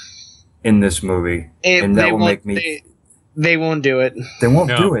Joker in this movie. And that will make me... They won't do it. They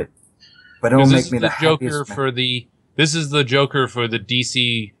won't do it. But it'll make me the Joker happiest. This is the Joker for the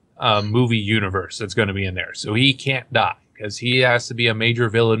DC movie universe that's going to be in there. So he can't die because he has to be a major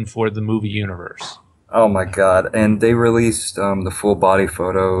villain for the movie universe. Oh my god. And they released the full body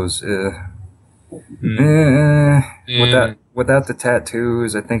photos. Without the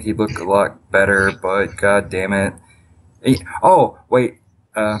tattoos, I think he'd look a lot better, but god damn it. Oh, wait.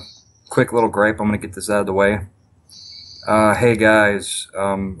 Quick little gripe. I'm going to get this out of the way. Hey guys,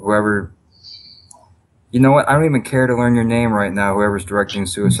 whoever, you know what? I don't even care to learn your name right now. Whoever's directing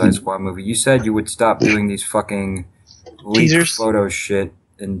Suicide Squad movie, you said you would stop doing these fucking leaked photo shit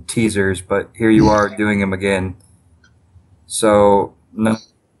and teasers, but here you are doing them again. So not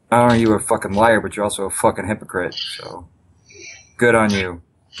only are you a fucking liar, but you're also a fucking hypocrite. So good on you.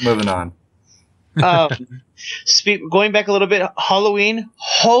 Moving on. Going back a little bit, Halloween.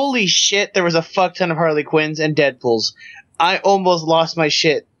 Holy shit! There was a fuck ton of Harley Quinns and Deadpools. I almost lost my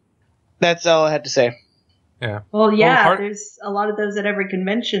shit. That's all I had to say. Yeah. Well, yeah, there's a lot of those at every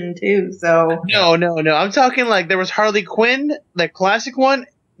convention too. So no. I'm talking like there was Harley Quinn, the classic one,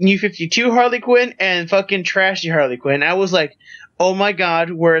 New 52 Harley Quinn, and fucking trashy Harley Quinn. I was like, oh my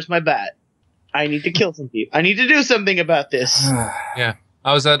god, where's my bat? I need to kill some people. I need to do something about this. Yeah.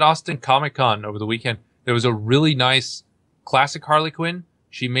 I was at Austin Comic Con over the weekend. There was a really nice classic Harley Quinn.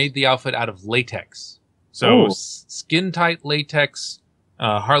 She made the outfit out of latex. So skin tight latex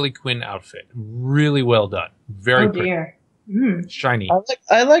Harley Quinn outfit. Really well done. Very pretty. Shiny.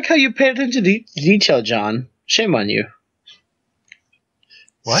 I like how you pay attention to detail, John. Shame on you.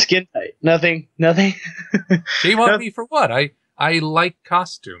 What? Skin tight. Nothing. Shame on me for what? I like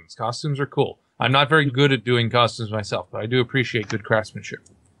costumes. Costumes are cool. I'm not very good at doing costumes myself, but I do appreciate good craftsmanship.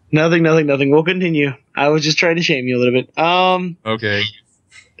 Nothing. We'll continue. I was just trying to shame you a little bit. Okay.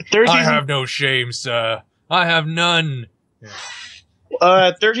 I have no shame, sir. I have none.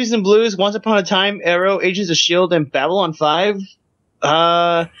 Yeah. 13 Blues, Once Upon a Time, Arrow, Agents of S.H.I.E.L.D., and Babylon 5.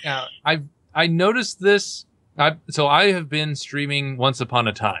 Yeah, I noticed this. So I have been streaming Once Upon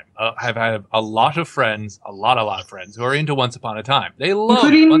a Time. I've had a lot of friends who are into Once Upon a Time. They love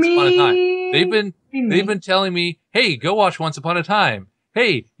Once Upon a Time. They've been telling me, hey, go watch Once Upon a Time.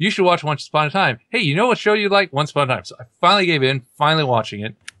 Hey, you should watch Once Upon a Time. Hey, you know what show you like? Once Upon a Time. So I finally gave in, finally watching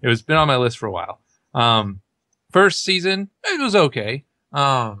it. It was been on my list for a while. First season, it was okay.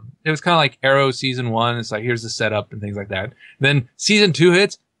 It was kind of like Arrow season 1. It's like, here's the setup and things like that. Then season 2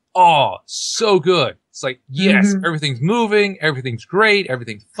 hits. Oh, so good. It's like, yes, everything's moving. Everything's great.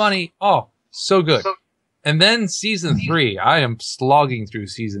 Everything's funny. Oh, so good. And then season 3, I am slogging through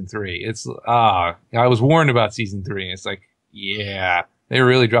season 3. It's, I was warned about season 3. And it's like, yeah, they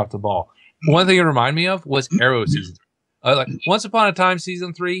really dropped the ball. One thing it reminded me of was Arrow season 3. Like Once Upon a Time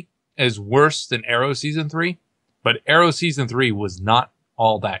season 3 is worse than Arrow season 3, but Arrow season 3 was not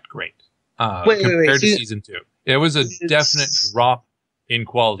all that great compared to season 2. It was a definite drop in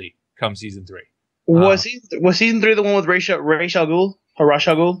quality come season 3. Was season 3 the one with Ra's al Ghul or Ra's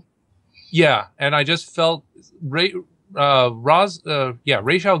al Ghul? Yeah, and I just felt Ra's al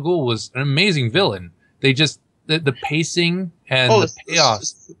Ghul was an amazing villain. They just the pacing and the payoff.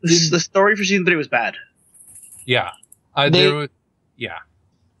 The story for season 3 was bad. Yeah, I'm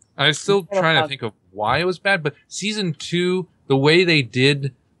still trying to think of why it was bad, but season 2, the way they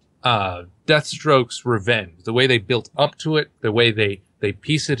did Deathstroke's revenge, the way they built up to it, the way they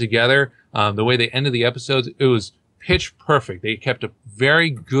pieced it together, the way they ended the episodes, it was pitch perfect. They kept a very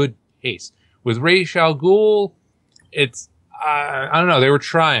good pace. With Ra's al Ghul, it's I don't know. They were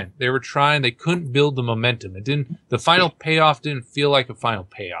trying. They couldn't build the momentum. The final payoff didn't feel like a final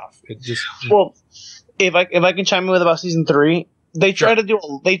payoff. It just. Well, if I can chime in with about season 3, they tried to do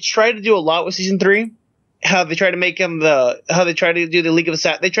a lot with season 3, how they try to make him how they try to do the League of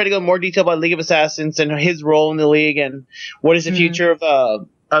Assassins. They try to go in more detail about League of Assassins and his role in the League and what is the future of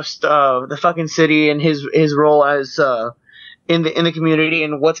the fucking city and his role as in the community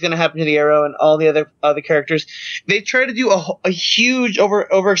and what's going to happen to the Arrow and all the other characters. They try to do a huge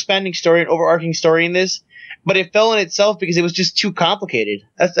over expanding story and overarching story in this, but it fell on itself because it was just too complicated.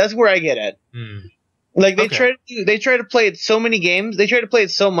 That's where I get at. Like they try to play it so many games. They try to play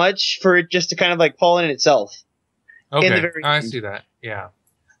it so much for it just to kind of like fall in itself. Okay, I see that. Yeah.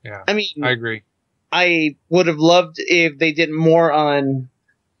 I mean, I agree. I would have loved if they did more on.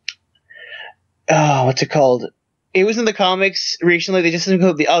 What's it called? It was in the comics recently. They just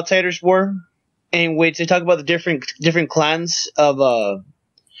called the Outsiders War, in which they talk about the different clans of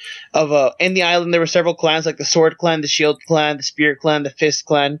in the island. There were several clans like the Sword Clan, the Shield Clan, the Spear Clan, the Fist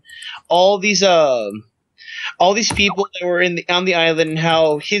Clan. All these people that were on the island, and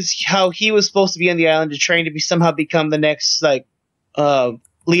how he was supposed to be on the island to train to somehow become the next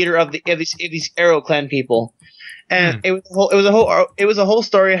leader of these Arrow Clan people. And it was a whole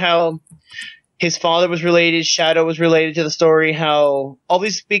story how his father was related, Shadow was related to the story, how all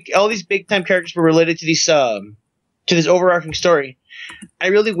these big time characters were related to this overarching story. I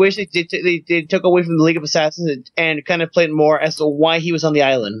really wish they took away from the League of Assassins and kind of played more as to why he was on the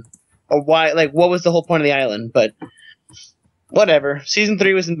island, or why, like, what was the whole point of the island. But whatever. Season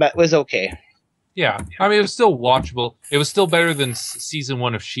 3 was okay. Yeah, I mean, it was still watchable. It was still better than season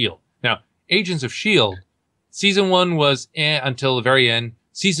 1 of S.H.I.E.L.D. Now, Agents of S.H.I.E.L.D., season 1 was until the very end.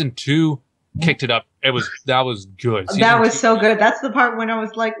 Season 2 kicked it up. That was good. That was so good. That's the part when I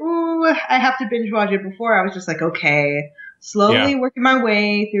was like, ooh, I have to binge watch it. Before I was just like, okay, slowly working my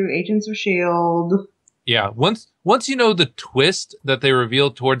way through Agents of S.H.I.E.L.D. Yeah, once you know the twist that they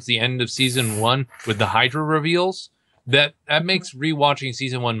revealed towards the end of season 1 with the Hydra reveals, that makes rewatching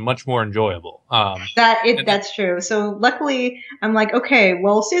season 1 much more enjoyable. That's true. So luckily, I'm like, okay,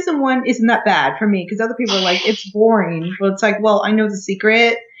 well, season 1 isn't that bad for me, because other people are like, it's boring. Well, it's like, well, I know the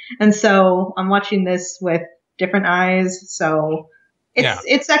secret, and so I'm watching this with different eyes. So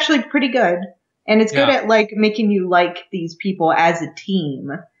it's actually pretty good, and it's good at like making you like these people as a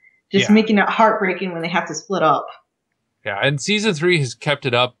team, just making it heartbreaking when they have to split up. Yeah, and season 3 has kept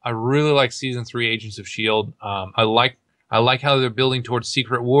it up. I really like season 3 Agents of S.H.I.E.L.D. I like how they're building towards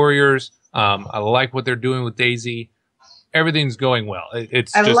Secret Warriors. I like what they're doing with Daisy. Everything's going well. I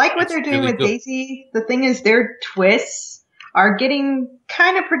like what they're doing really with good. Daisy. The thing is, their twists are getting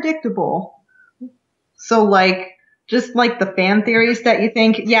kind of predictable. So, like, just like the fan theories that you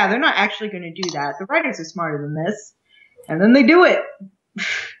think, yeah, they're not actually going to do that. The writers are smarter than this. And then they do it.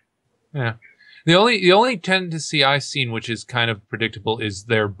 Yeah. The only tendency I've seen, which is kind of predictable, is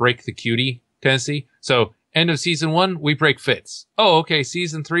their break the cutie tendency. So, end of season 1, we break Fitz. Oh, okay,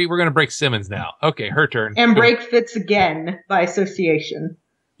 season 3, we're going to break Simmons now. Okay, her turn. And break Fitz again by association.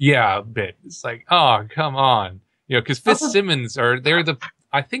 Yeah, a bit. It's like, oh, come on. You know, because Fitzsimmons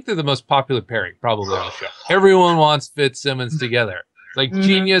I think they're the most popular pairing probably on the show. Everyone wants Fitzsimmons together. Like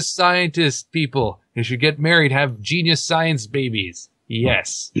genius scientist people. They should get married, have genius science babies.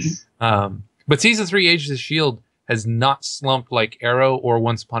 Yes. But season 3 Agents of S.H.I.E.L.D. has not slumped like Arrow or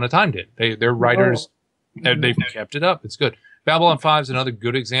Once Upon a Time did. Their writers, they've kept it up. It's good. Babylon 5 is another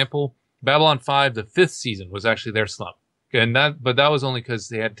good example. Babylon 5, the 5th season, was actually their slump. But that was only because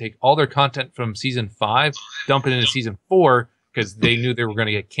they had to take all their content from season 5, dump it into season 4, because they knew they were going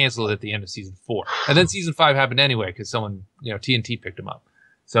to get canceled at the end of season 4. And then season 5 happened anyway, because someone, TNT picked them up.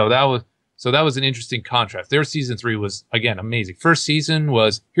 So that was an interesting contrast. Their season 3 was, again, amazing. First season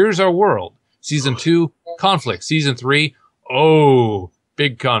was, here's our world. Season 2, conflict. Season 3,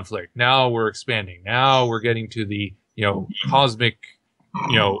 big conflict. Now we're expanding. Now we're getting to the, cosmic,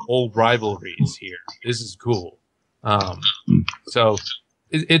 old rivalries here. This is cool. So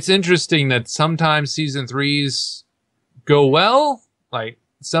it's interesting that sometimes season 3s go well, like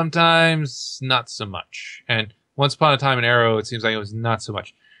sometimes not so much. And Once Upon a Time in Arrow, it seems like it was not so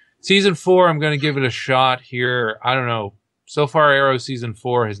much. Season 4, I'm going to give it a shot here. I don't know. So far, Arrow season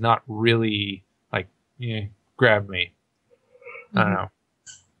 4 has not really grabbed me. I don't know.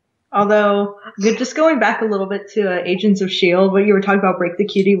 Although, just going back a little bit to Agents of S.H.I.E.L.D., what you were talking about, break the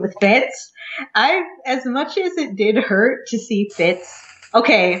cutie with Fitz, as much as it did hurt to see Fitz,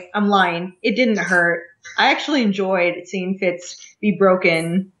 okay, I'm lying. It didn't hurt. I actually enjoyed seeing Fitz be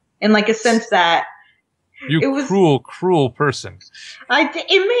broken in like a sense that cruel person. It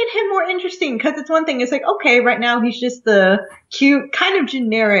made him more interesting because it's one thing. It's like, okay, right now he's just the cute, kind of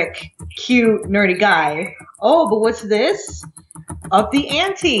generic, cute, nerdy guy. Oh, but what's this? Up the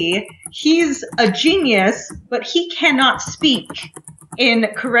ante. He's a genius, but he cannot speak in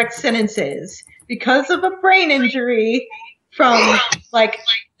correct sentences because of a brain injury from, like,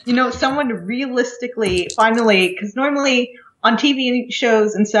 you know, someone realistically, finally, because normally on TV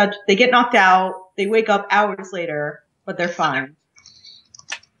shows and such, they get knocked out, they wake up hours later, but they're fine.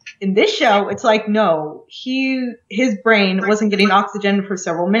 In this show, it's like, no, his brain wasn't getting oxygen for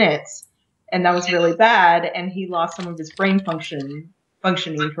several minutes, and that was really bad, and he lost some of his brain functioning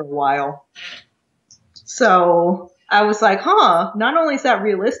for a while. So I was like, not only is that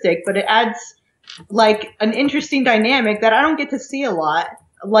realistic, but it adds like an interesting dynamic that I don't get to see a lot.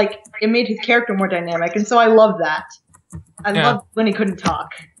 Like, it made his character more dynamic, and so I love that. I love when he couldn't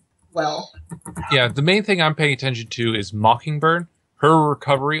talk well. Yeah, the main thing I'm paying attention to is Mockingbird, her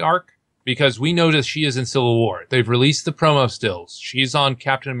recovery arc, because we noticed she is in Civil War. They've released the promo stills. She's on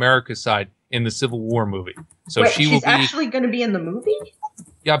Captain America's side in the Civil War movie. So Wait, she's will be actually going to be in the movie?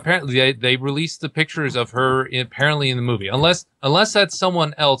 Yeah, apparently they released the pictures of her apparently in the movie. Unless that's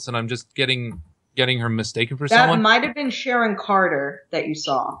someone else and I'm just getting her mistaken for someone. That might have been Sharon Carter that you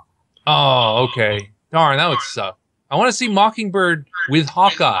saw. Oh, okay. Darn, that would suck. I want to see Mockingbird with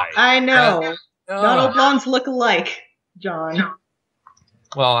Hawkeye. I know. Not all blondes look alike, John.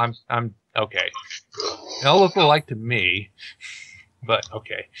 Well, I'm okay. They'll look alike to me, but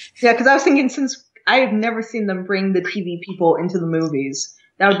okay. Yeah, because I was thinking, since I have never seen them bring the TV people into the movies,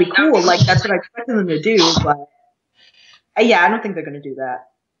 that would be cool. Like, that's what I expected them to do, but yeah, I don't think they're going to do that.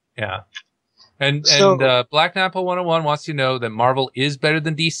 Yeah. And Black Apple 101 wants you to know that Marvel is better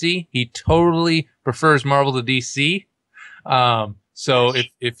than DC. He totally prefers Marvel to DC. So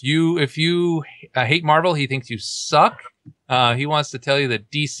if you hate Marvel, he thinks you suck. He wants to tell you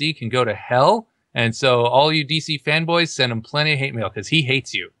that DC can go to hell. And so all you DC fanboys, send him plenty of hate mail because he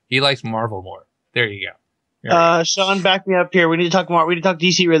hates you. He likes Marvel more. There you go. Shawn, back me up here. We need to talk more. We need to talk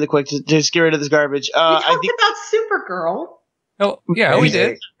DC really quick to get rid of this garbage. We talked about Supergirl. Oh, yeah, we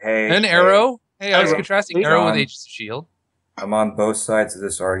did. And Arrow. Hey, I was contrasting Arrow with Agents of S.H.I.E.L.D. I'm on both sides of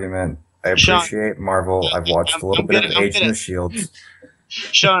this argument. I appreciate Marvel. I've watched a little bit of Agents of S.H.I.E.L.D.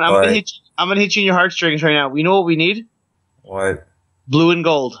 Shawn, I'm gonna hit you in your heartstrings right now. We know what we need? What? Blue and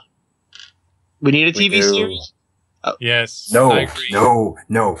Gold. We need a TV series? Yes. No. I agree. No.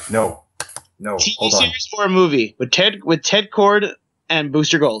 TV Hold on. series or a movie with Ted Cord and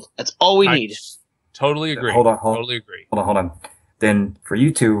Booster Gold. That's all we need. Totally agree. Totally agree. Hold on. Then for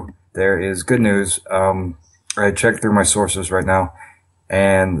you two, there is good news. I checked through my sources right now,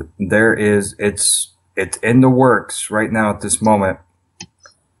 and it's in the works right now at this moment.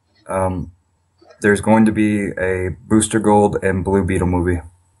 There's going to be a Booster Gold and Blue Beetle movie.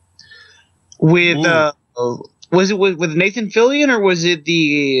 With was it with Nathan Fillion or was it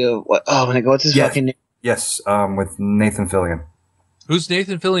the oh my god, what's his fucking name? Yes, with Nathan Fillion. Who's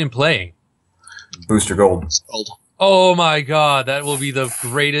Nathan Fillion playing? Booster Gold. Oh my god, that will be the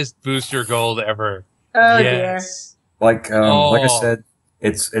greatest Booster Gold ever. Oh yes. Like I said,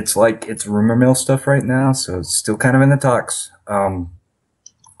 it's like it's rumor mill stuff right now, so it's still kind of in the talks.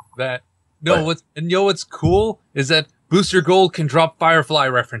 What's cool is that Booster Gold can drop Firefly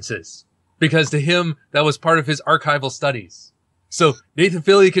references because to him that was part of his archival studies. So Nathan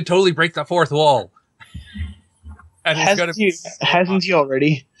Fillion could totally break the fourth wall. And hasn't he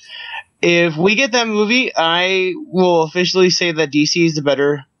already? If we get that movie, I will officially say that DC is the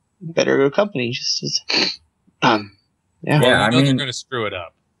better company. Yeah, I mean, they're going to screw it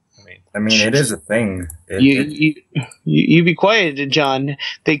up. I mean, it is a thing. You be quiet, John.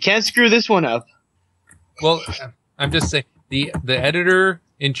 They can't screw this one up. Well, I'm just saying the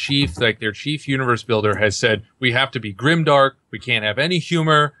editor-in-chief, like their chief universe builder, has said we have to be grimdark. We can't have any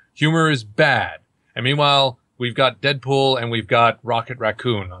humor. Humor is bad. And meanwhile, we've got Deadpool and we've got Rocket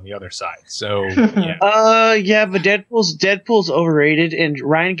Raccoon on the other side. So yeah. But Deadpool's overrated, and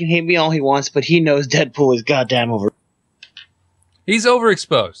Ryan can hate me all he wants, but he knows Deadpool is goddamn overrated. He's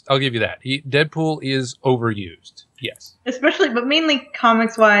overexposed. I'll give you that. Deadpool is overused. Yes. Especially, but mainly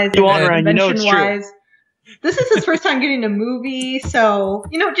comics-wise, convention-wise. This is his first time getting a movie, so,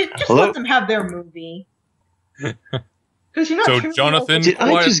 just let them have their movie. Because Jonathan, did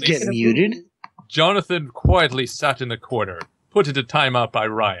I just get muted? Jonathan quietly sat in the corner, put into timeout by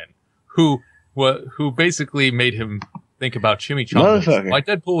Ryan, who basically made him think about chimichangas. Why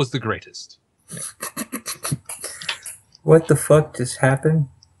Deadpool was the greatest. Yeah. What the fuck just happened?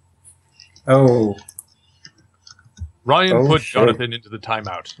 Oh. Ryan put Jonathan into the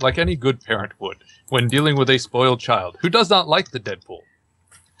timeout, like any good parent would, when dealing with a spoiled child who does not like the Deadpool.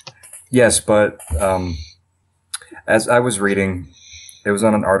 Yes, but as I was reading, it was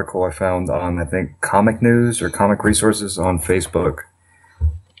on an article I found on, I think, Comic News or Comic Resources on Facebook.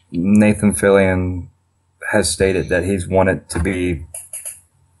 Nathan Fillion has stated that he's wanted to be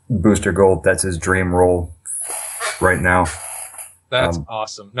Booster Gold. That's his dream role right now. That's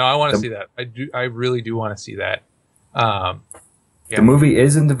awesome. No, I want to see that. I really do want to see that. Yeah. The movie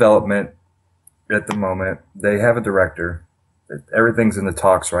is in development at the moment. They have a director. Everything's in the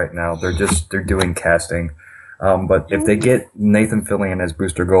talks right now. They're doing casting. But if they get Nathan Fillion as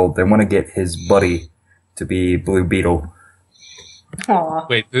Booster Gold, they want to get his buddy to be Blue Beetle. Aw.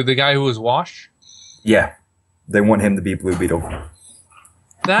 Wait, the guy who was Wash? Yeah, they want him to be Blue Beetle.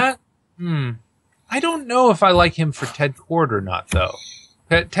 That, I don't know if I like him for Ted Kord or not, though.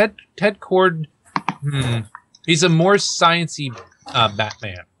 Ted Kord, he's a more sciencey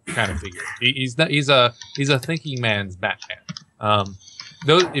Batman kind of figure. He's a thinking man's Batman.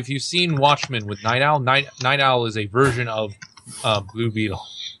 Though, if you've seen Watchmen with Night Owl, Night Owl is a version of Blue Beetle.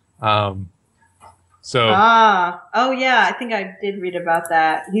 Oh yeah, I think I did read about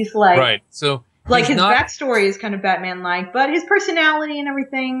that. He's like, right. So like his backstory is kind of Batman-like, but his personality and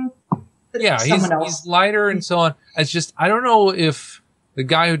everything. Yeah, he's lighter and so on. It's just I don't know if the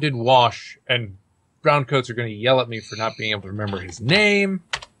guy who did Wash and Browncoats are going to yell at me for not being able to remember his name.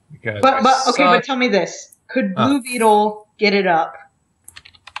 Because but tell me this: could Blue Beetle get it up?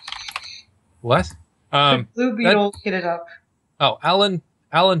 What? Could Blue Beetle get it up? Oh, Alan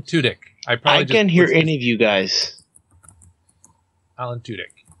Tudyk. I can't hear any of you guys. Alan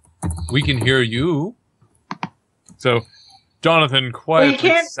Tudyk. We can hear you. So, Jonathan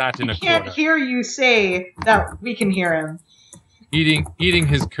quietly sat in a corner. We can't hear you say that we can hear him. Eating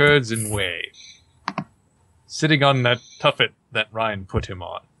his curds and whey. Sitting on that tuffet that Ryan put him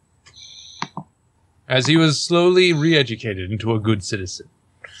on. As he was slowly re-educated into a good citizen.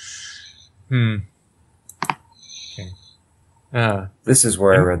 Okay. This is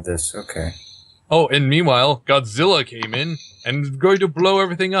where I read this. Okay. Oh, and meanwhile, Godzilla came in and is going to blow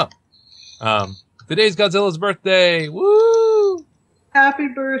everything up. Today's Godzilla's birthday. Woo! Happy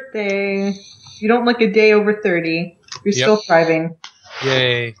birthday. You don't look a day over 30. You're still thriving.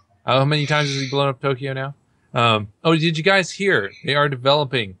 Yay. How many times has he blown up Tokyo now? Did you guys hear? They are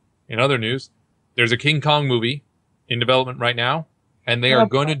developing, in other news, there's a King Kong movie in development right now, and they are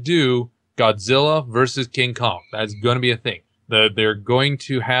going to do Godzilla versus King Kong. That's going to be a thing. They're going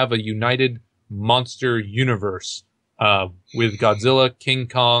to have a united monster universe with Godzilla, King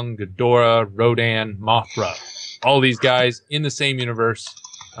Kong, Ghidorah, Rodan, Mothra. All these guys in the same universe.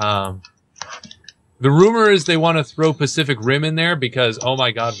 The rumor is they want to throw Pacific Rim in there because, oh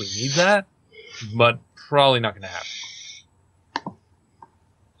my god, we need that. But probably not going to happen.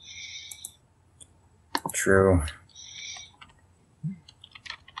 True.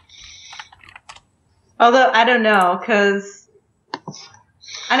 Although, I don't know, because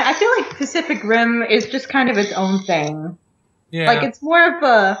I feel like Pacific Rim is just kind of its own thing. Yeah. Like, it's more of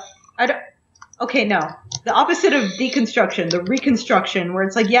a... The opposite of deconstruction, the reconstruction, where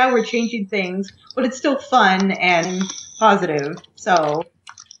it's like, yeah, we're changing things, but it's still fun and positive. So,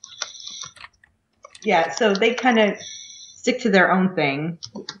 yeah, so they kind of stick to their own thing.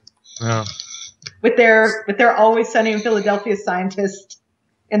 Yeah. With their Always Sunny in Philadelphia scientist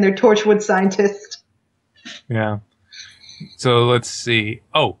and their Torchwood scientist. Yeah. So let's see.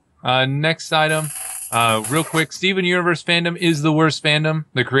 Next item. Real quick, Steven Universe fandom is the worst fandom.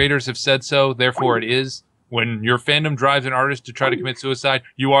 The creators have said so, therefore it is. When your fandom drives an artist to try to commit suicide,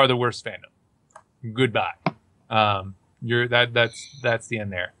 you are the worst fandom. Goodbye. That's the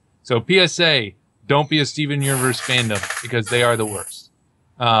end there. So PSA, don't be a Steven Universe fandom because they are the worst.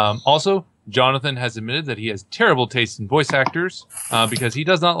 Also, Jonathan has admitted that he has terrible taste in voice actors because he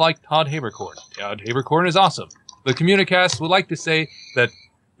does not like Todd Haberkorn. Todd Haberkorn is awesome. The Communicast would like to say that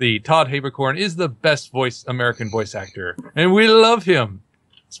the Todd Haberkorn is the best American voice actor, and we love him,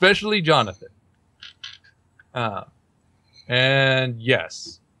 especially Jonathan. And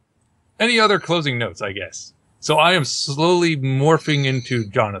yes. Any other closing notes, I guess? So I am slowly morphing into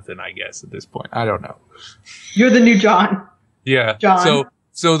Jonathan, I guess, at this point. I don't know. You're the new John. Yeah. John.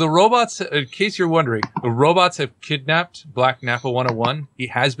 So the robots, in case you're wondering, the robots have kidnapped Black Nappa 101. He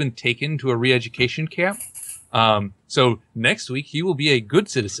has been taken to a re-education camp. So next week he will be a good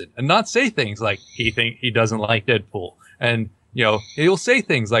citizen and not say things like he doesn't like Deadpool. And, he'll say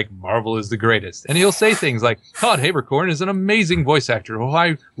things like Marvel is the greatest. And he'll say things like Todd Haberkorn is an amazing voice actor who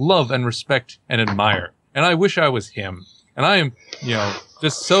I love and respect and admire. And I wish I was him. And I am,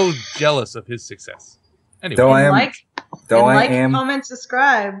 just so jealous of his success. Anyway. Comment,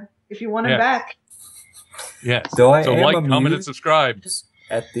 subscribe if you want him back. Yes. So comment, and subscribe.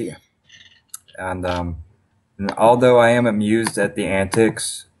 And although I am amused at the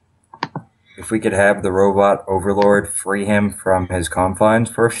antics, if we could have the Robot Overlord free him from his confines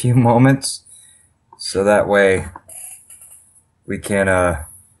for a few moments, so that way we can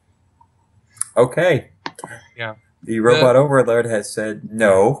Okay. Yeah. The Robot Overlord has said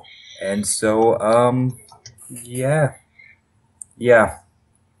no, and so, yeah. Yeah.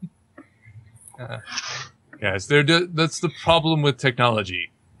 Yes, that's the problem with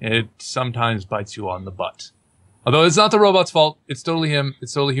technology. It sometimes bites you on the butt. Although it's not the robot's fault. It's totally him.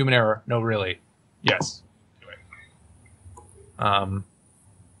 It's totally human error. No, really. Yes. Anyway.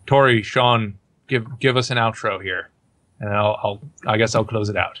 Tori, Shawn, give us an outro here. And I guess I'll close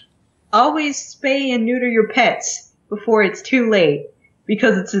it out. Always spay and neuter your pets before it's too late.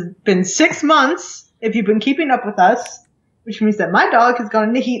 Because it's been 6 months, if you've been keeping up with us, which means that my dog has gone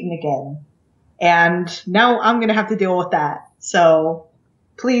into heating again. And now I'm going to have to deal with that. So,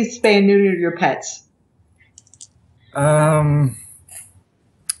 please spay and neuter your pets. Although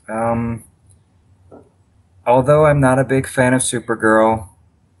I'm not a big fan of Supergirl,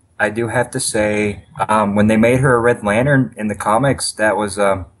 I do have to say, when they made her a Red Lantern in the comics, that was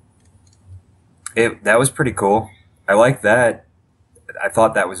pretty cool. I like that. I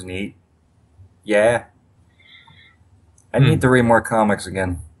thought that was neat. Yeah. I need to read more comics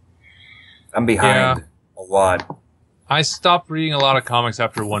again. I'm behind a lot. I stopped reading a lot of comics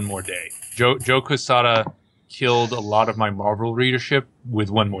after One More Day. Joe Quesada killed a lot of my Marvel readership with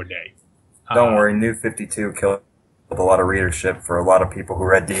One More Day. Don't worry, New 52 killed a lot of readership for a lot of people who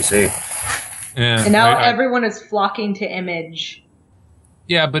read DC. And now everyone is flocking to Image.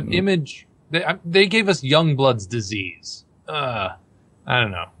 Yeah, but Image, they gave us Youngblood's disease. I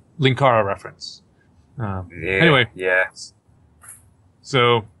don't know. Linkara reference. Anyway. Yeah.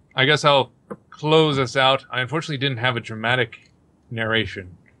 So, I guess I'll close us out. I unfortunately didn't have a dramatic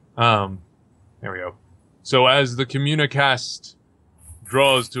narration. There we go. So as the Communicast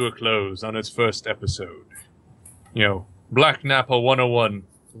draws to a close on its first episode, Black Napa 101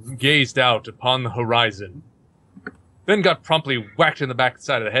 gazed out upon the horizon, then got promptly whacked in the back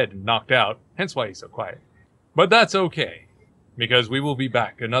side of the head and knocked out, hence why he's so quiet. But that's okay, because we will be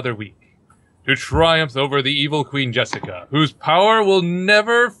back another week to triumph over the evil Queen Jessica, whose power will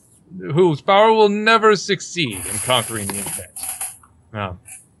never succeed in conquering the internet.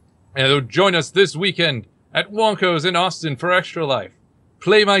 And join us this weekend at Wonko's in Austin for Extra Life.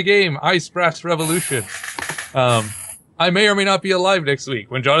 Play my game, Ice Brass Revolution. I may or may not be alive next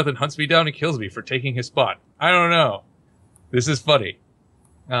week when Jonathan hunts me down and kills me for taking his spot. I don't know. This is funny.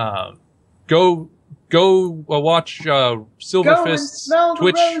 Go watch Silverfist's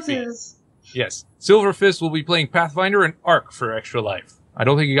Twitch feed. Yes, Silverfist will be playing Pathfinder and Ark for Extra Life. I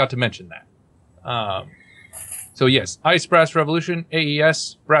don't think you got to mention that. So yes, Ice Brass Revolution,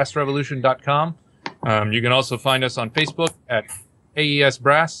 AESBrassRevolution.com. You can also find us on Facebook at AES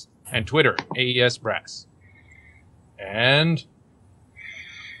Brass and Twitter, AES Brass. And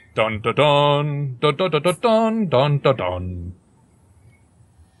dun dun dun dun dun dun dun dun dun dun.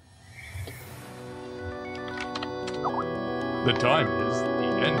 The time is